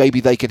playing, maybe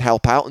they can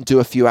help out and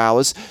do a few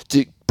hours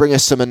to bring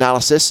us some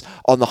analysis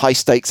on the high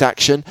stakes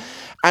action.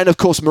 And of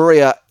course,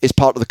 Maria is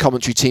part of the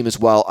commentary team as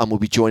well and will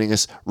be joining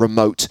us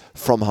remote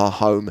from her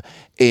home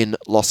in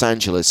Los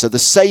Angeles. So the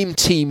same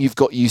team you've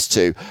got used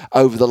to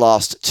over the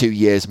last 2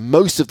 years,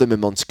 most of them in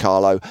Monte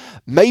Carlo,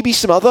 maybe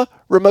some other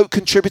remote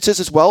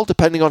contributors as well,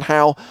 depending on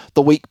how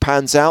the week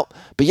pans out.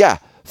 But yeah,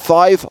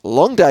 5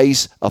 long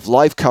days of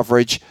live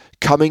coverage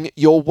coming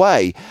your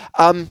way.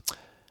 I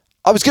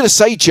was going to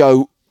say,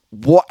 Joe,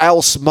 what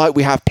else might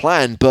we have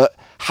planned? But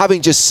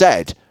having just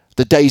said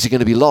the days are going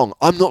to be long,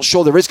 I'm not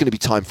sure there is going to be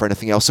time for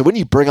anything else. So when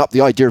you bring up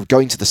the idea of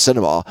going to the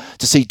cinema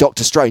to see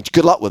Doctor Strange,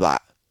 good luck with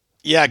that.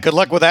 Yeah, good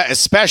luck with that.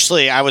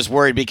 Especially, I was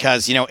worried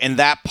because, in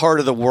that part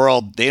of the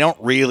world, they don't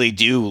really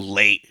do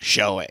late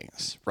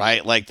showings,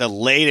 right? Like the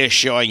latest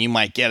showing you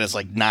might get is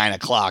like 9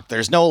 o'clock.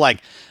 There's no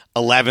like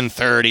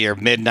 11:30 or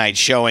midnight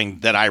showing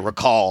that I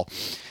recall.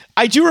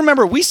 I do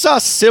remember we saw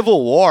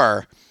Civil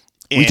War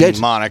in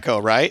Monaco,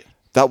 right?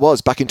 That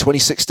was back in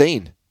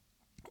 2016.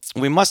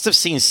 We must have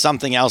seen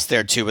something else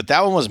there too, but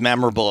that one was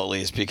memorable at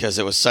least because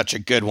it was such a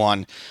good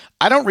one.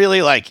 I don't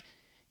really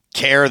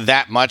care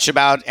that much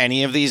about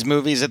any of these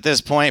movies at this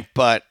point,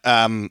 but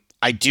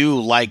I do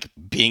like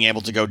being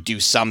able to go do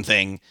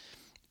something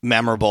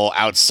memorable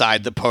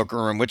outside the poker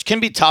room, which can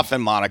be tough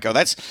in Monaco.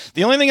 That's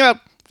the only thing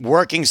about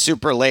working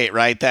super late,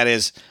 right? That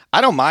is, I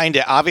don't mind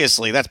it.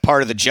 Obviously, that's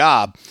part of the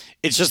job.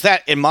 It's just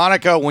that in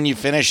Monaco, when you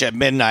finish at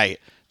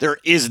midnight, there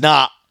is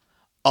not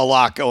a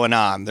lot going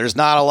on. There's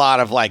not a lot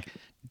of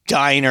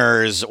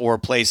diners or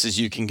places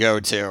you can go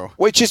to.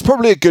 Which is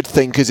probably a good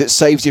thing because it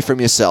saves you from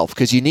yourself,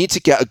 because you need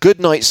to get a good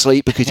night's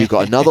sleep because you've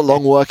got another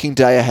long working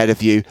day ahead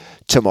of you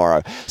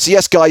tomorrow. So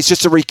yes, guys,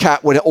 just to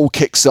recap when it all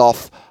kicks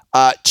off,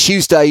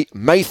 Tuesday,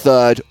 May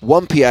 3rd,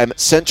 1 p.m.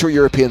 Central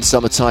European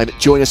Summertime.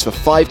 Join us for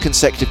 5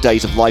 consecutive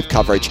days of live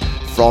coverage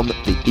from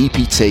the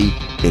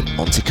EPT in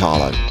Monte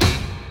Carlo.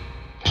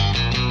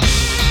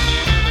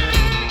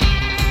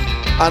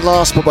 And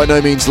last but by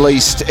no means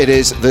least, it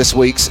is this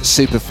week's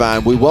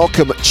Superfan. We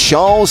welcome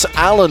Charles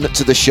Allen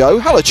to the show.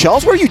 Hello,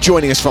 Charles. Where are you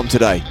joining us from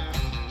today?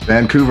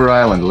 Vancouver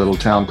Island, a little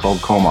town called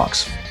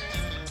Comox.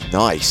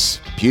 Nice.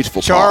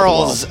 Beautiful.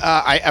 Charles,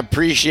 I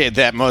appreciate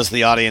that most of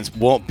the audience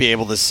won't be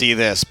able to see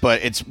this,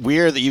 but it's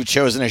weird that you've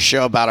chosen a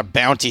show about a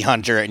bounty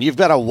hunter and you've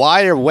got a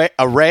wide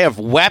array of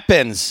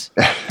weapons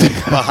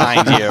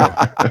behind you.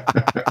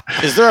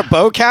 Is there a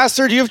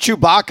bowcaster? Do you have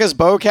Chewbacca's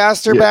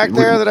bowcaster back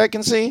there that I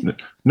can see?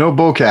 No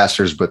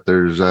bowcasters, but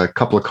there's a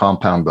couple of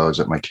compound bows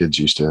that my kids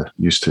used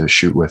to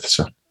shoot with.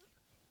 So,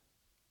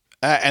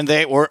 and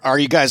are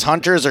you guys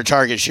hunters or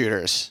target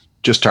shooters?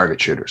 Just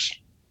target shooters.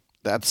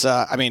 That's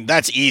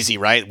that's easy,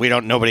 right?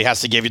 Nobody has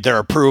to give you their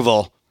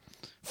approval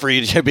for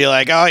you to be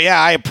like, oh yeah,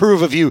 I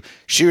approve of you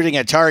shooting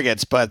at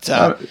targets. But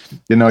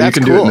you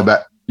can do it in the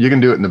back. You can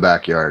do it in the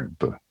backyard,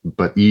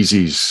 but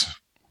easy's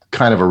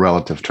kind of a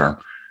relative term.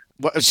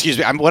 Excuse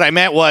me. What I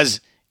meant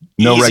was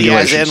no easy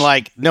regulations. As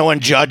in no one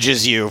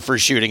judges you for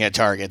shooting at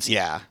targets.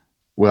 Yeah.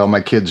 Well,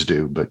 my kids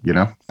do, but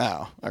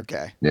Oh,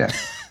 okay. Yeah.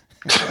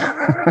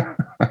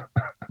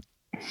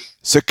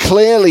 So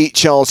clearly,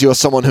 Charles, you're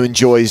someone who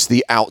enjoys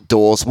the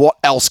outdoors. What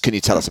else can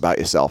you tell us about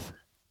yourself?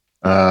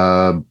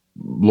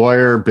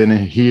 Lawyer,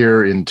 been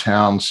here in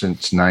town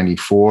since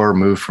 '94,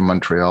 moved from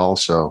Montreal,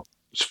 so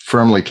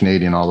firmly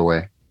Canadian all the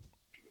way.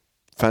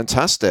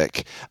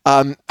 Fantastic.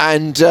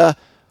 And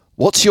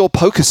what's your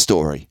poker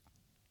story?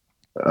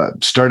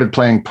 Started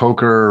playing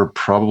poker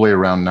probably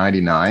around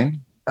 '99.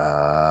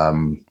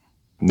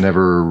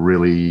 Never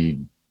really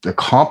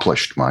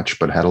accomplished much,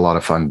 but had a lot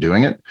of fun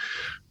doing it.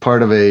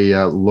 Part of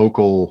a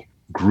local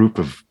group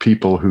of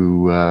people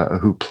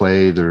who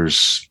play.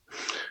 There's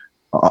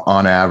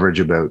on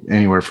average about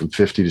anywhere from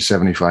 50 to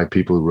 75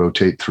 people who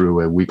rotate through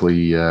a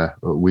weekly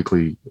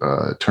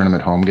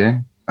tournament home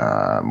game.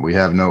 We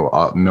have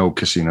no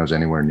casinos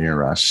anywhere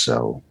near us,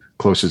 so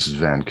closest is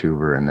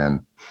Vancouver, and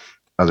then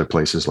other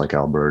places like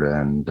Alberta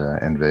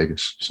and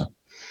Vegas. So,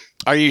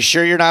 are you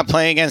sure you're not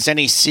playing against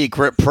any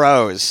secret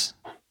pros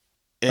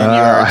in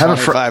your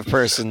 25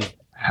 person?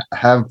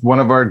 Have one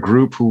of our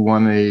group who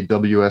won a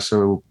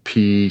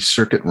WSOP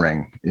circuit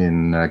ring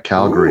in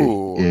Calgary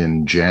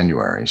in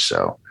January.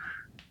 So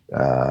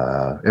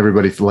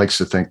Everybody likes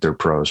to think they're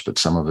pros, but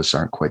some of us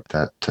aren't quite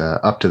that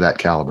up to that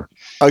caliber.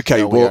 Okay,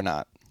 No, we are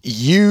not.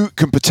 You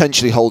can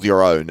potentially hold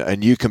your own,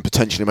 and you can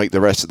potentially make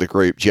the rest of the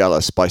group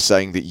jealous by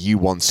saying that you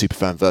won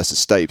Superfan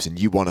versus Stapes and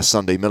you won a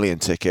Sunday Million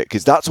ticket,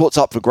 because that's what's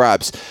up for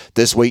grabs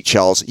this week,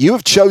 Charles. You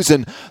have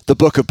chosen the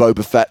Book of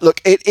Boba Fett.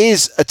 Look, it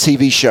is a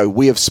TV show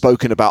we have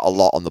spoken about a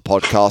lot on the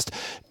podcast.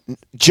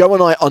 Joe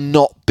and I are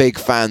not big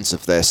fans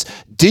of this.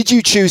 Did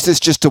you choose this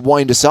just to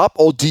wind us up,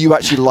 or do you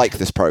actually like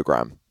this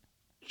program?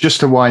 Just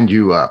to wind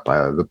you up.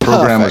 The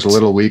program was Perfect. a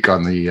little weak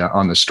on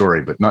the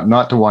story, but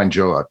not to wind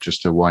Joe up,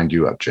 just to wind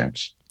you up,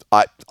 James.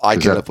 I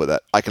can live with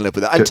it. I can live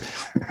with it. And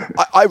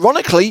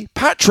ironically,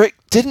 Patrick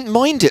didn't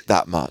mind it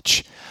that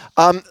much.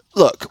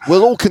 Look,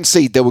 we'll all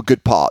concede there were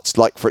good parts,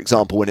 like, for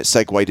example, when it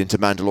segued into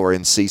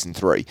Mandalorian Season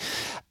 3.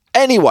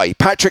 Anyway,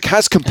 Patrick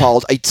has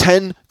compiled a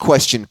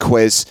 10-question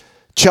quiz.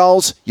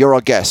 Charles, you're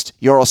our guest.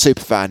 You're our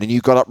superfan, and you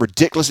got up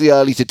ridiculously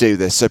early to do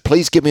this, so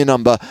please give me a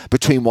number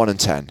between 1 and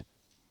 10.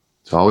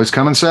 It's always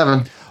coming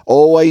 7.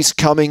 Always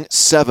coming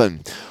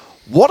 7.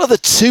 What are the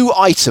 2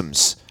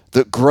 items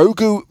that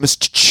Grogu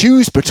must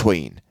choose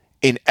between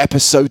in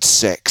Episode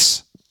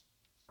 6?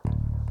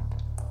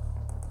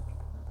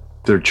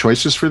 There are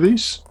choices for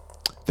these?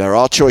 There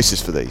are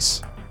choices for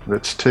these.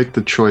 Let's take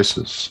the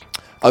choices.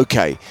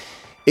 Okay.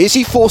 Is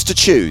he forced to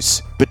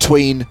choose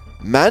between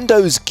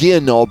Mando's gear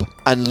knob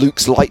and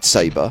Luke's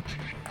lightsaber,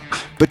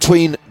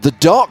 between the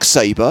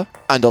Darksaber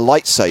and a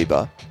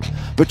lightsaber,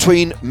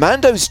 between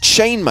Mando's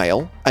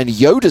chainmail and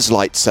Yoda's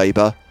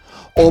lightsaber,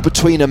 or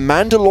between a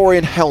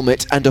Mandalorian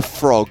helmet and a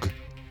frog?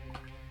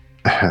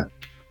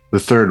 The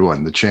third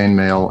one, the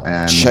chainmail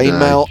and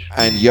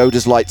And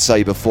Yoda's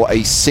lightsaber for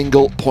a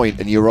single point,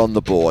 and you're on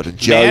the board. And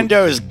Joe,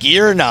 Mando's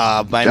gear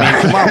knob. I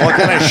mean, come on, what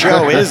kind of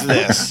show is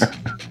this?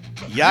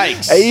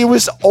 Yikes. he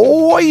was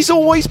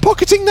always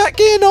pocketing that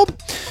gear knob.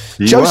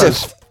 He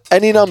Joseph, was.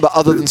 any number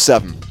other than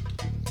 7?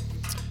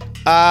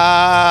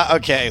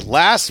 Okay.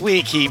 Last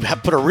week he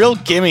put a real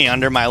gimme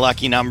under my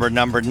lucky number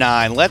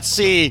 9. Let's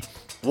see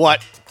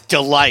what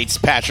delights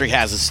Patrick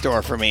has in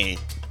store for me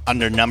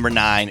under number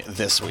 9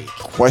 this week.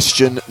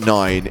 Question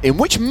 9. In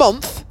which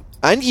month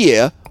and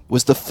year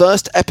was the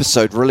first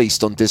episode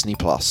released on Disney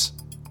Plus?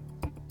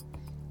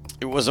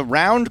 It was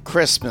around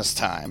Christmas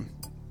time.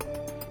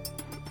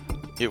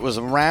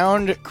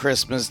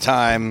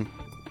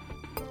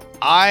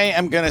 I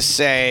am going to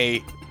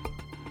say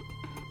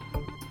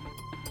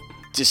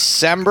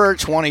December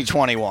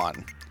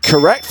 2021.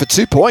 Correct for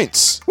 2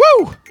 points.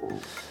 Woo!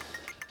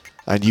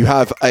 And you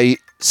have a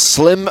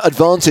slim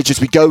advantage as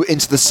we go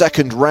into the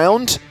second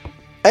round.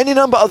 Any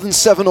number other than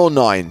 7 or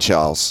 9,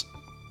 Charles?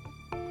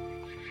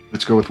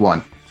 Let's go with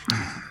 1.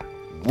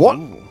 What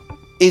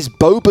is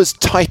Boba's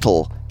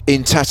title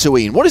in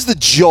Tatooine? What is the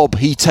job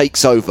he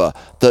takes over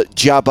that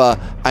Jabba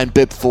and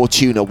Bib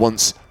Fortuna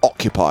once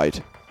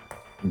occupied?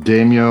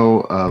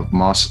 Daimyo of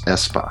Mos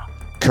Espa.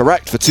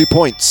 Correct for 2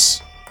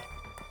 points.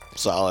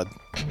 Solid.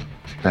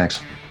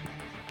 Thanks.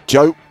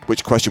 Joe,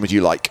 which question would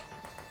you like?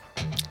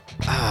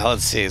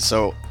 Let's see.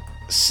 So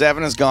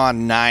 7 is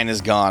gone, 9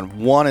 is gone,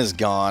 1 is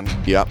gone.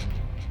 Yep.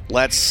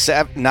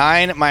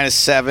 9 minus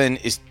 7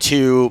 is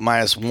 2,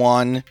 minus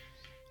 1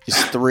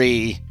 is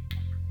 3.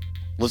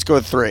 Let's go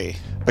with 3.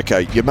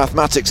 Okay, your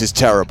mathematics is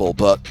terrible,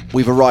 but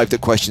we've arrived at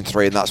question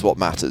 3, and that's what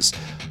matters.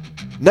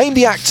 Name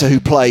the actor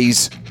who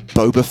plays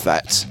Boba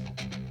Fett.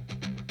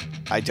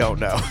 I don't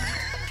know.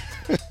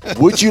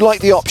 Would you like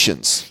the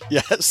options?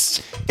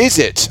 Yes. Is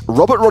it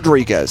Robert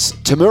Rodriguez,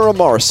 Tamura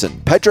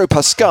Morrison, Pedro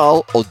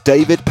Pascal, or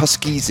David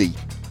Pasquisi?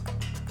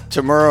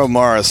 Tamura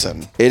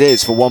Morrison. It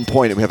is for 1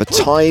 point, and we have a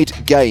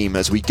tied game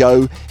as we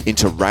go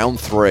into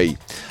round 3.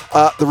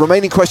 The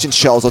remaining questions,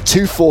 Charles, are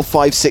 2, 4,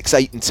 5, 6,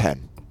 8, and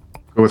 10.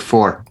 Go with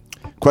 4.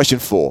 Question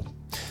 4.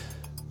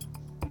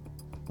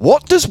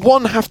 What does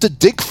one have to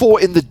dig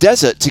for in the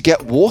desert to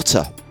get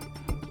water?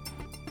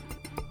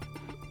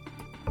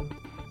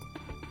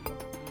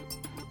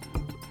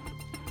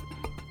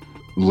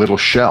 Little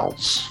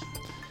shells.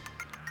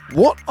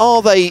 What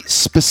are they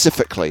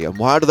specifically, and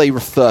how do they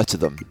refer to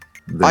them?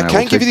 Then I will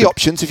can give take you the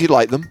options if you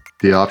like them.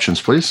 The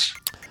options, please.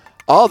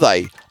 Are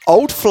they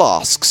old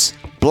flasks,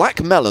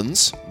 black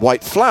melons,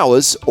 white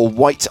flowers, or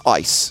white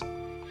ice?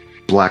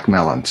 Black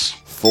melons.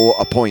 For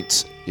a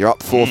point. You're up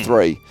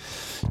 4-3.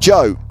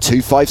 Joe,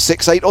 2, 5,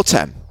 6, 8, or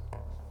 10?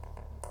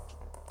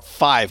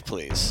 5,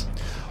 please.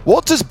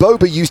 What does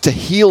Boba use to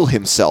heal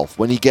himself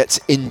when he gets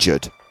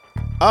injured?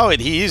 Oh,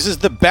 and he uses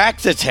the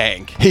Bacta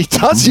tank. He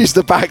does use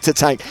the Bacta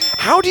tank.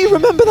 How do you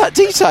remember that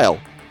detail?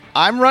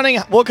 I'm running...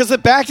 Well, because the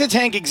Bacta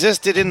tank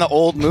existed in the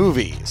old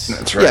movies.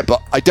 That's right. Yeah,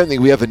 but I don't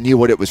think we ever knew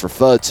what it was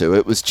referred to.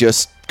 It was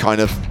just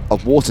kind of a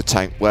water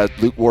tank where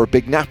Luke wore a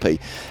big nappy.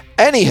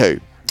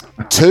 Anywho,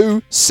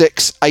 2,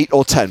 6, 8,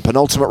 or 10.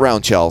 Penultimate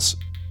round, Charles.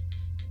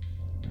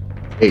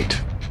 8.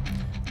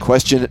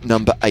 Question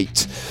number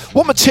 8.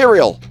 What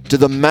material do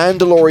the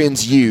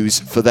Mandalorians use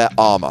for their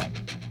armor?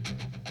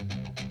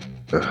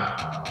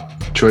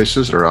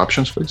 Choices or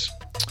options, please.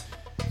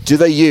 Do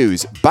they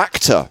use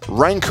Bacta,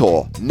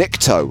 Rancor,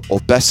 Nikto, or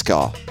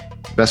Beskar?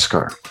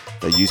 Beskar.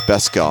 They use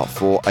Beskar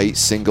for a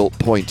single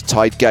point.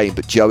 Tied game,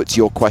 but Joe, it's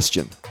your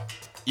question.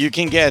 You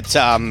can get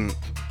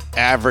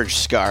average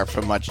Scar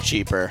for much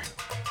cheaper.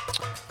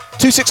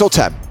 2, 6, or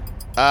 10?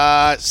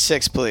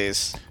 6,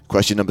 please.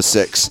 Question number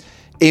 6.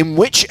 In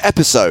which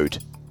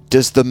episode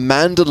does the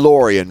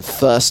Mandalorian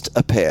first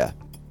appear?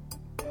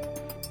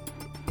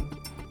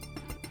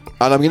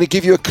 And I'm going to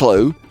give you a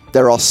clue.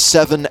 There are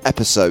 7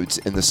 episodes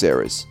in the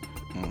series.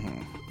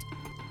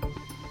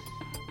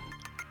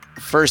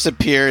 First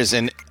appears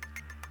in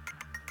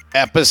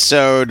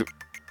episode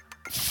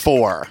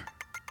 4.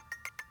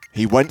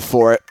 He went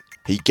for it.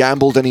 He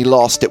gambled and he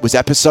lost. It was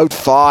episode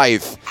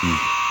 5.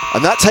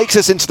 And that takes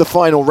us into the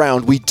final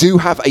round. We do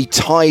have a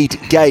tied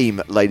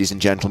game, ladies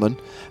and gentlemen.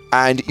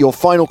 And your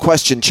final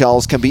question,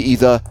 Charles, can be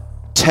either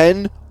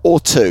 10 or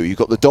 2. You've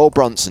got the Dole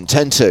Brunson,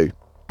 10-2.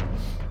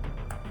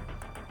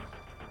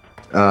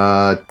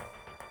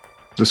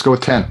 Let's go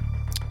with 10.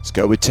 Let's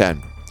go with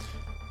 10.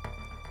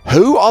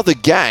 Who are the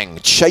gang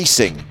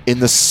chasing in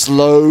the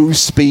slow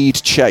speed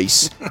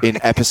chase in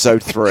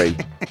episode 3?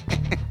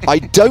 I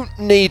don't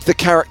need the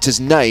character's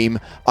name.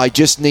 I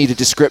just need a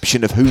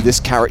description of who this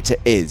character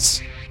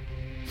is.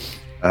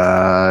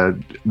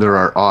 There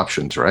are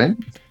options, right?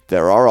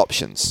 There are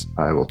options.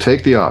 I will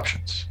take the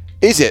options.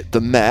 Is it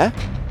the mayor,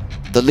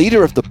 the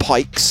leader of the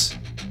Pikes,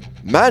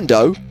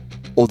 Mando,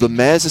 or the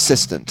mayor's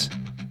assistant?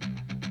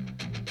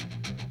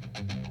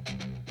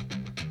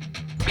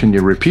 Can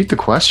you repeat the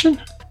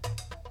question?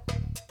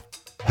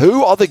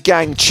 Who are the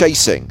gang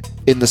chasing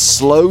in the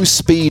slow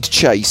speed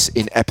chase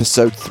in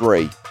episode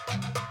 3?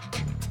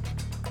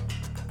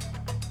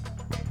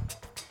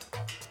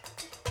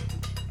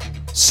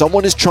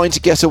 Someone is trying to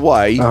get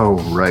away. Oh,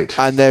 right.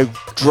 And they're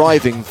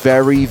driving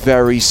very,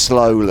 very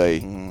slowly.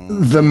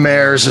 The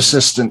mayor's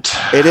assistant.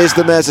 It is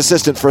the mayor's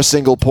assistant for a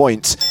single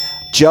point.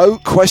 Joe,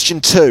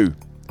 question 2.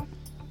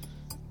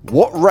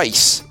 What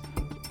race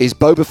is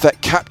Boba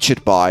Fett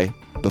captured by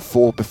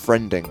before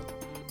befriending?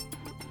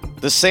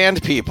 The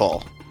Sand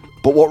People.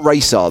 But what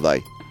race are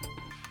they?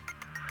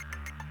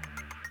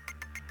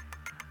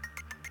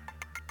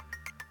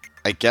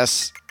 I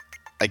guess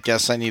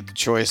I need the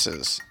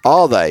choices.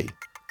 Are they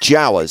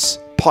Jawas,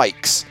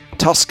 Pikes,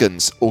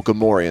 Tuskens, or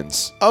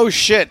Gamorreans? Oh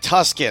shit,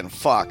 Tusken.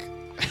 Fuck.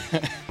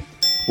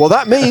 Well,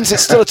 that means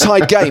it's still a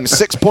tied game,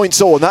 6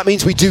 points all, and that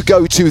means we do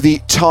go to the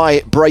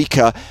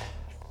tie-breaker.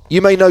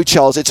 You may know,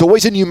 Charles, it's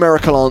always a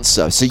numerical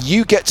answer, so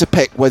you get to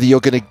pick whether you're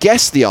going to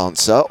guess the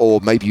answer,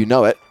 or maybe you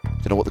know it,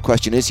 don't know what the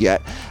question is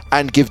yet,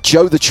 and give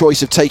Joe the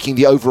choice of taking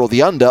the over or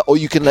the under, or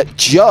you can let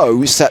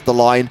Joe set the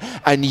line,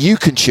 and you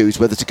can choose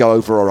whether to go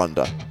over or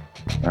under.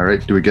 All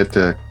right, do we get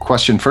the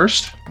question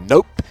first?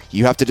 Nope.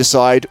 You have to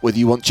decide whether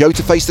you want Joe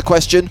to face the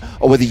question,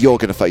 or whether you're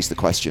going to face the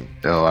question.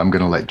 Oh, I'm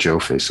going to let Joe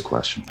face the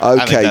question. I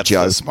think Okay, that's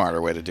Joe. the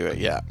smarter way to do it,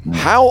 yeah.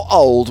 How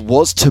old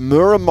was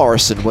Tamura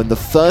Morrison when the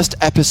first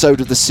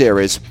episode of the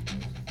series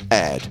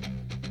aired?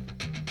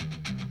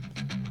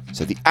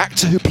 So the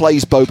actor who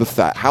plays Boba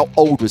Fett, how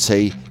old was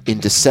he in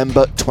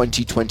December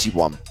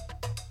 2021?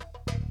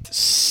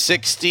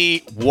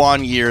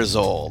 61 years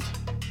old.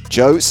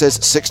 Joe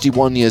says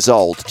 61 years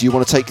old. Do you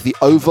want to take the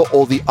over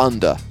or the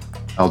under?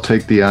 I'll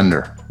take the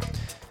under.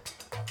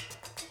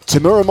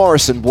 Tamura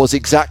Morrison was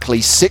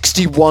exactly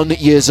 61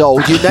 years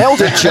old. You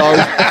nailed it, Joe.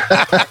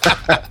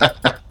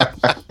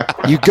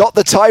 You got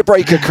the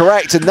tiebreaker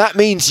correct, and that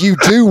means you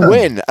do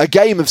win a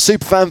game of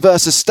Superfan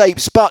versus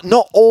Stapes, but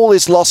not all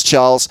is lost,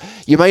 Charles.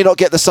 You may not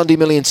get the Sunday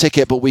Million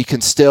ticket, but we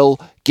can still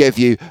give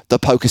you the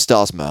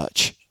PokerStars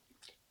merch.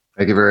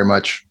 Thank you very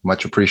much.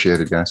 Much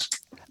appreciated, guys.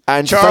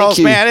 And Charles, thank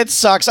you. man, it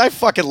sucks. I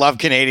fucking love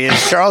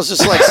Canadians. Charles is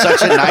just like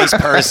such a nice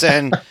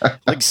person,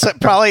 like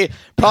probably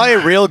a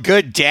real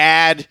good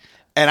dad.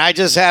 And I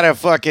just had a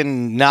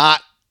fucking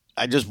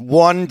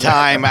one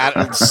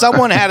time,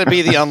 someone had to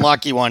be the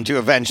unlucky one to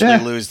eventually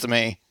lose to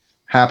me.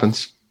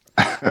 Happens.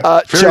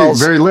 Charles,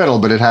 very little,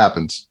 but it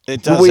happens.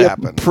 It does we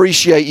happen.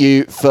 appreciate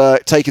you for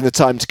taking the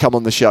time to come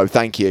on the show.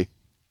 Thank you.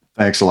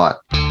 Thanks a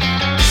lot.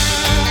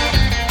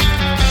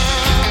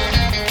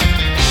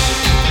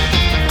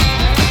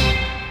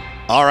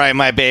 All right,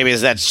 my babies,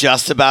 that's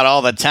just about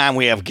all the time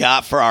we have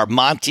got for our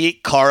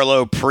Monte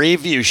Carlo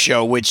preview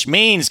show, which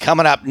means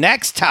coming up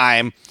next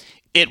time,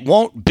 it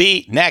won't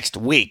be next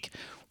week.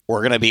 We're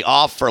going to be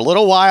off for a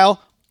little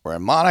while. We're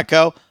in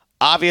Monaco,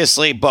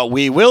 obviously, but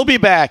we will be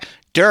back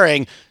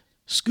during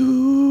Scoop.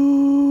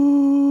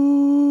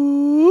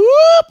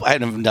 I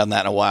haven't done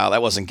that in a while.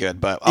 That wasn't good,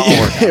 but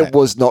I'll work on it. It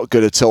was not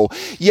good at all.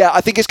 Yeah,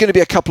 I think it's going to be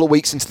a couple of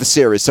weeks into the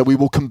series, so we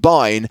will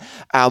combine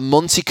our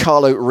Monte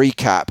Carlo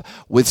recap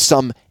with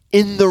some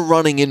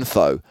in-the-running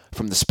info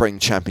from the Spring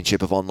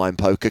Championship of Online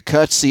Poker,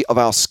 courtesy of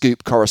our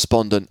Scoop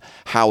correspondent,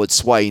 Howard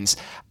Swains.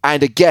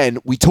 And again,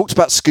 we talked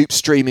about Scoop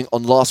streaming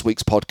on last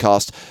week's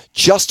podcast.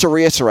 Just to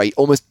reiterate,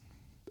 almost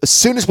as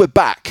soon as we're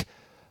back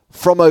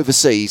from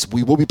overseas,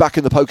 we will be back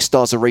in the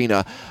PokerStars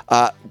Arena.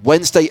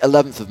 Wednesday,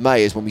 11th of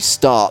May is when we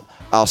start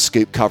our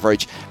Scoop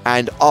coverage.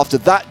 And after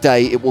that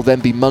day, it will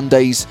then be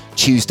Mondays,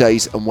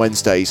 Tuesdays, and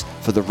Wednesdays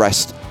for the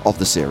rest of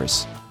the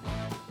series.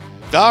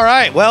 All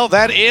right. Well,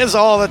 that is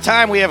all the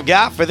time we have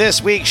got for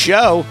this week's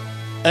show.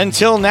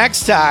 Until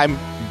next time,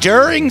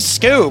 during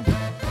Scoop,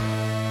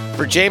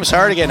 for James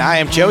Hardigan, I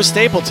am Joe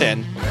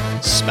Stapleton.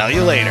 Smell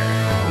you later.